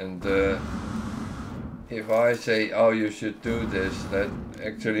else. And if I say, oh, you should do this, that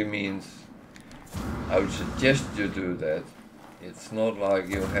actually means I would suggest you do that. It's not like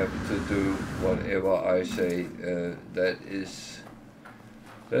you have to do whatever I say. That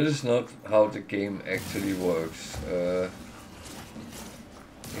is not how the game actually works.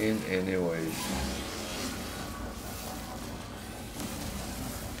 In any ways.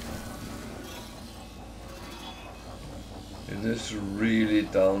 It is really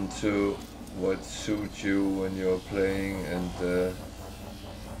down to what suits you when you're playing, and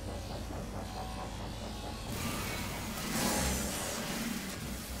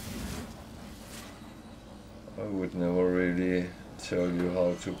I would never really tell you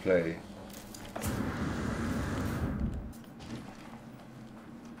how to play.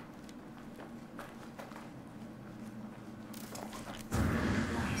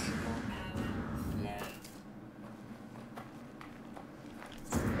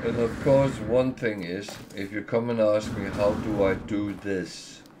 And of course, one thing is, if you come and ask me how do I do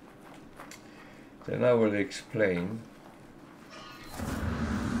this, then I will explain.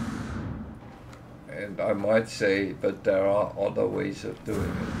 And I might say, but there are other ways of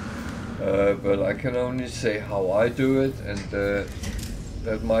doing it. But I can only say how I do it, and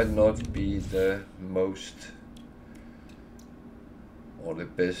that might not be the most or the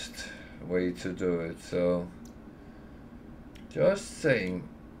best way to do it. So, just saying.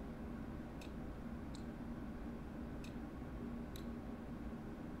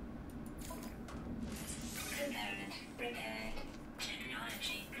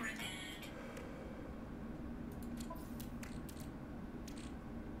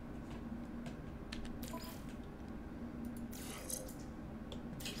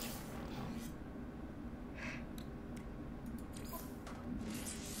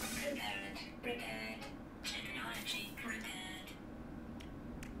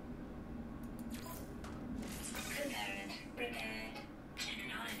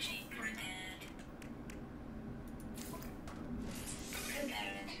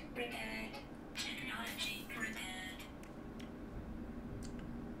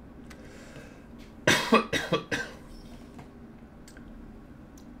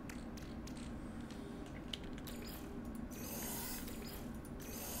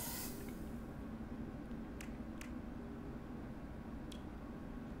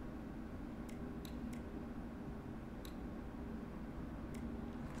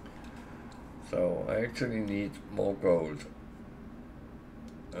 So I actually need more gold.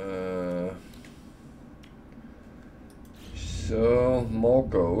 So more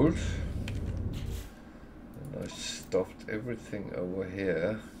gold. And I stuffed everything over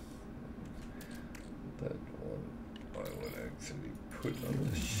here. That one I will actually put on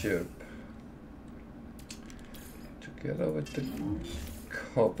the ship. Together with the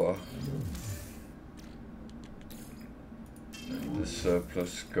copper and the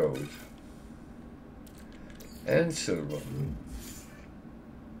surplus gold and silver.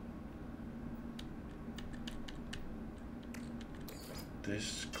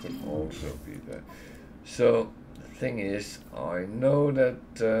 This could also be there. So the thing is, I know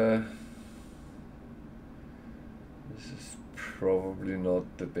that this is probably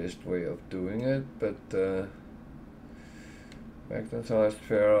not the best way of doing it, but magnetized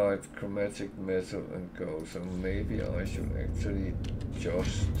ferrite, chromatic metal and gold. So maybe I should actually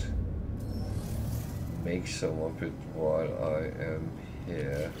just make some of it while I am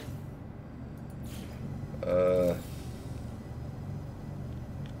here.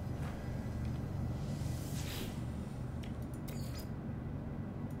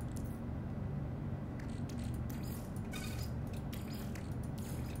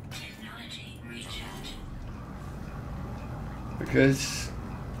 Because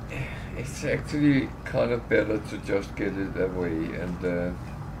it's actually kind of better to just get it away and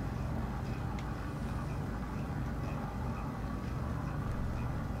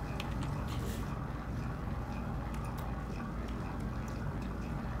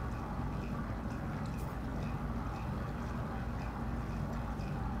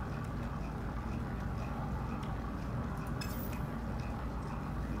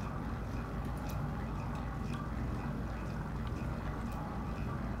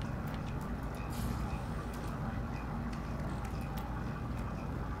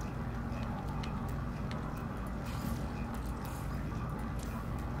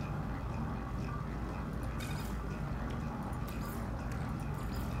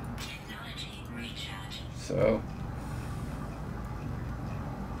so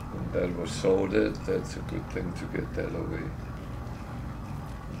when that was sorted, that's a good thing to get that away.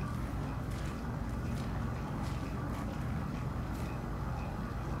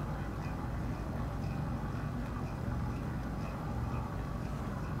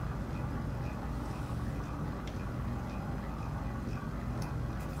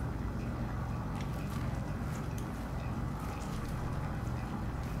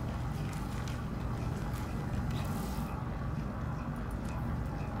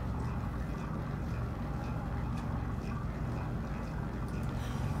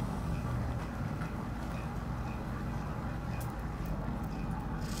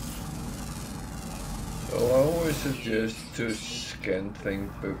 So I always suggest to scan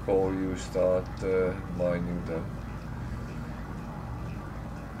things before you start mining them.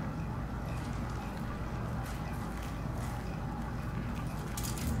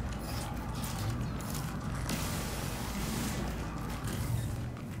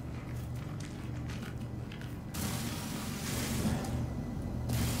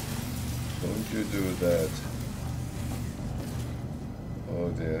 Don't you do that. Oh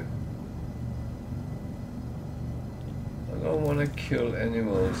dear. I don't want to kill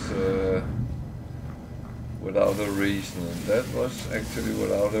animals without a reason, and that was actually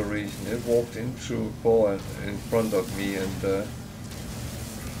without a reason. It walked into a core in front of me and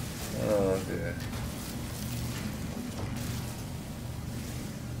oh dear.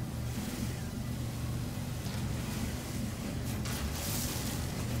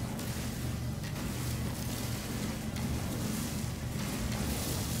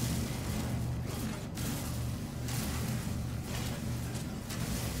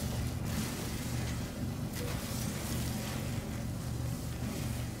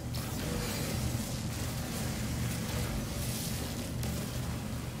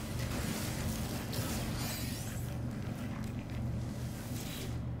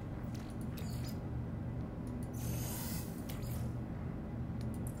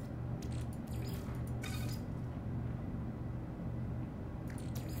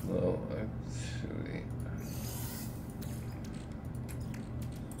 No, actually.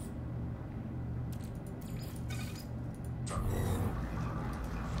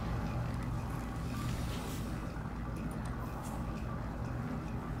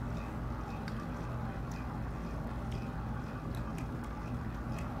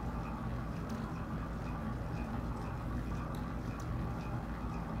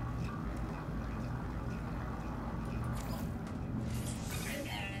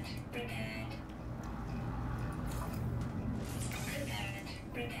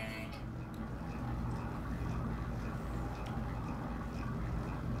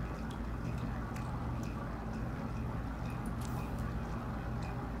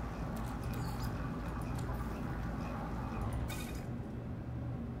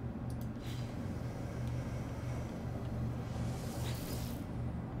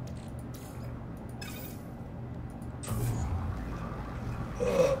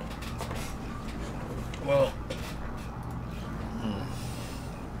 Well,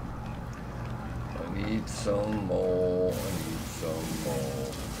 I need some more.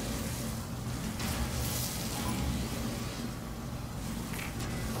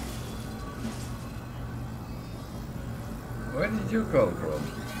 Where did you come from?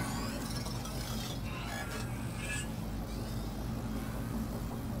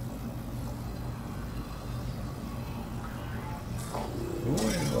 Who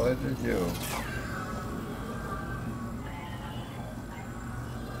invited you?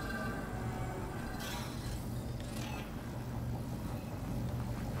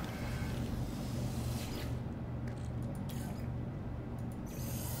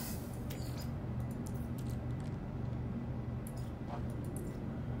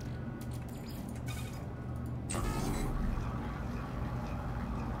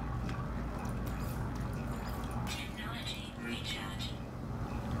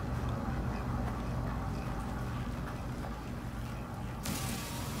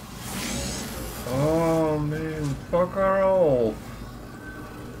 Oh man, fuck her off.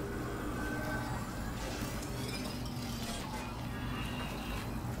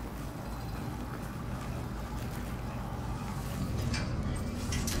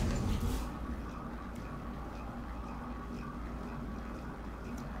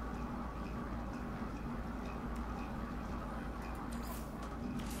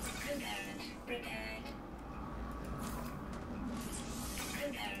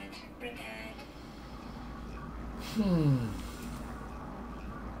 Prepared.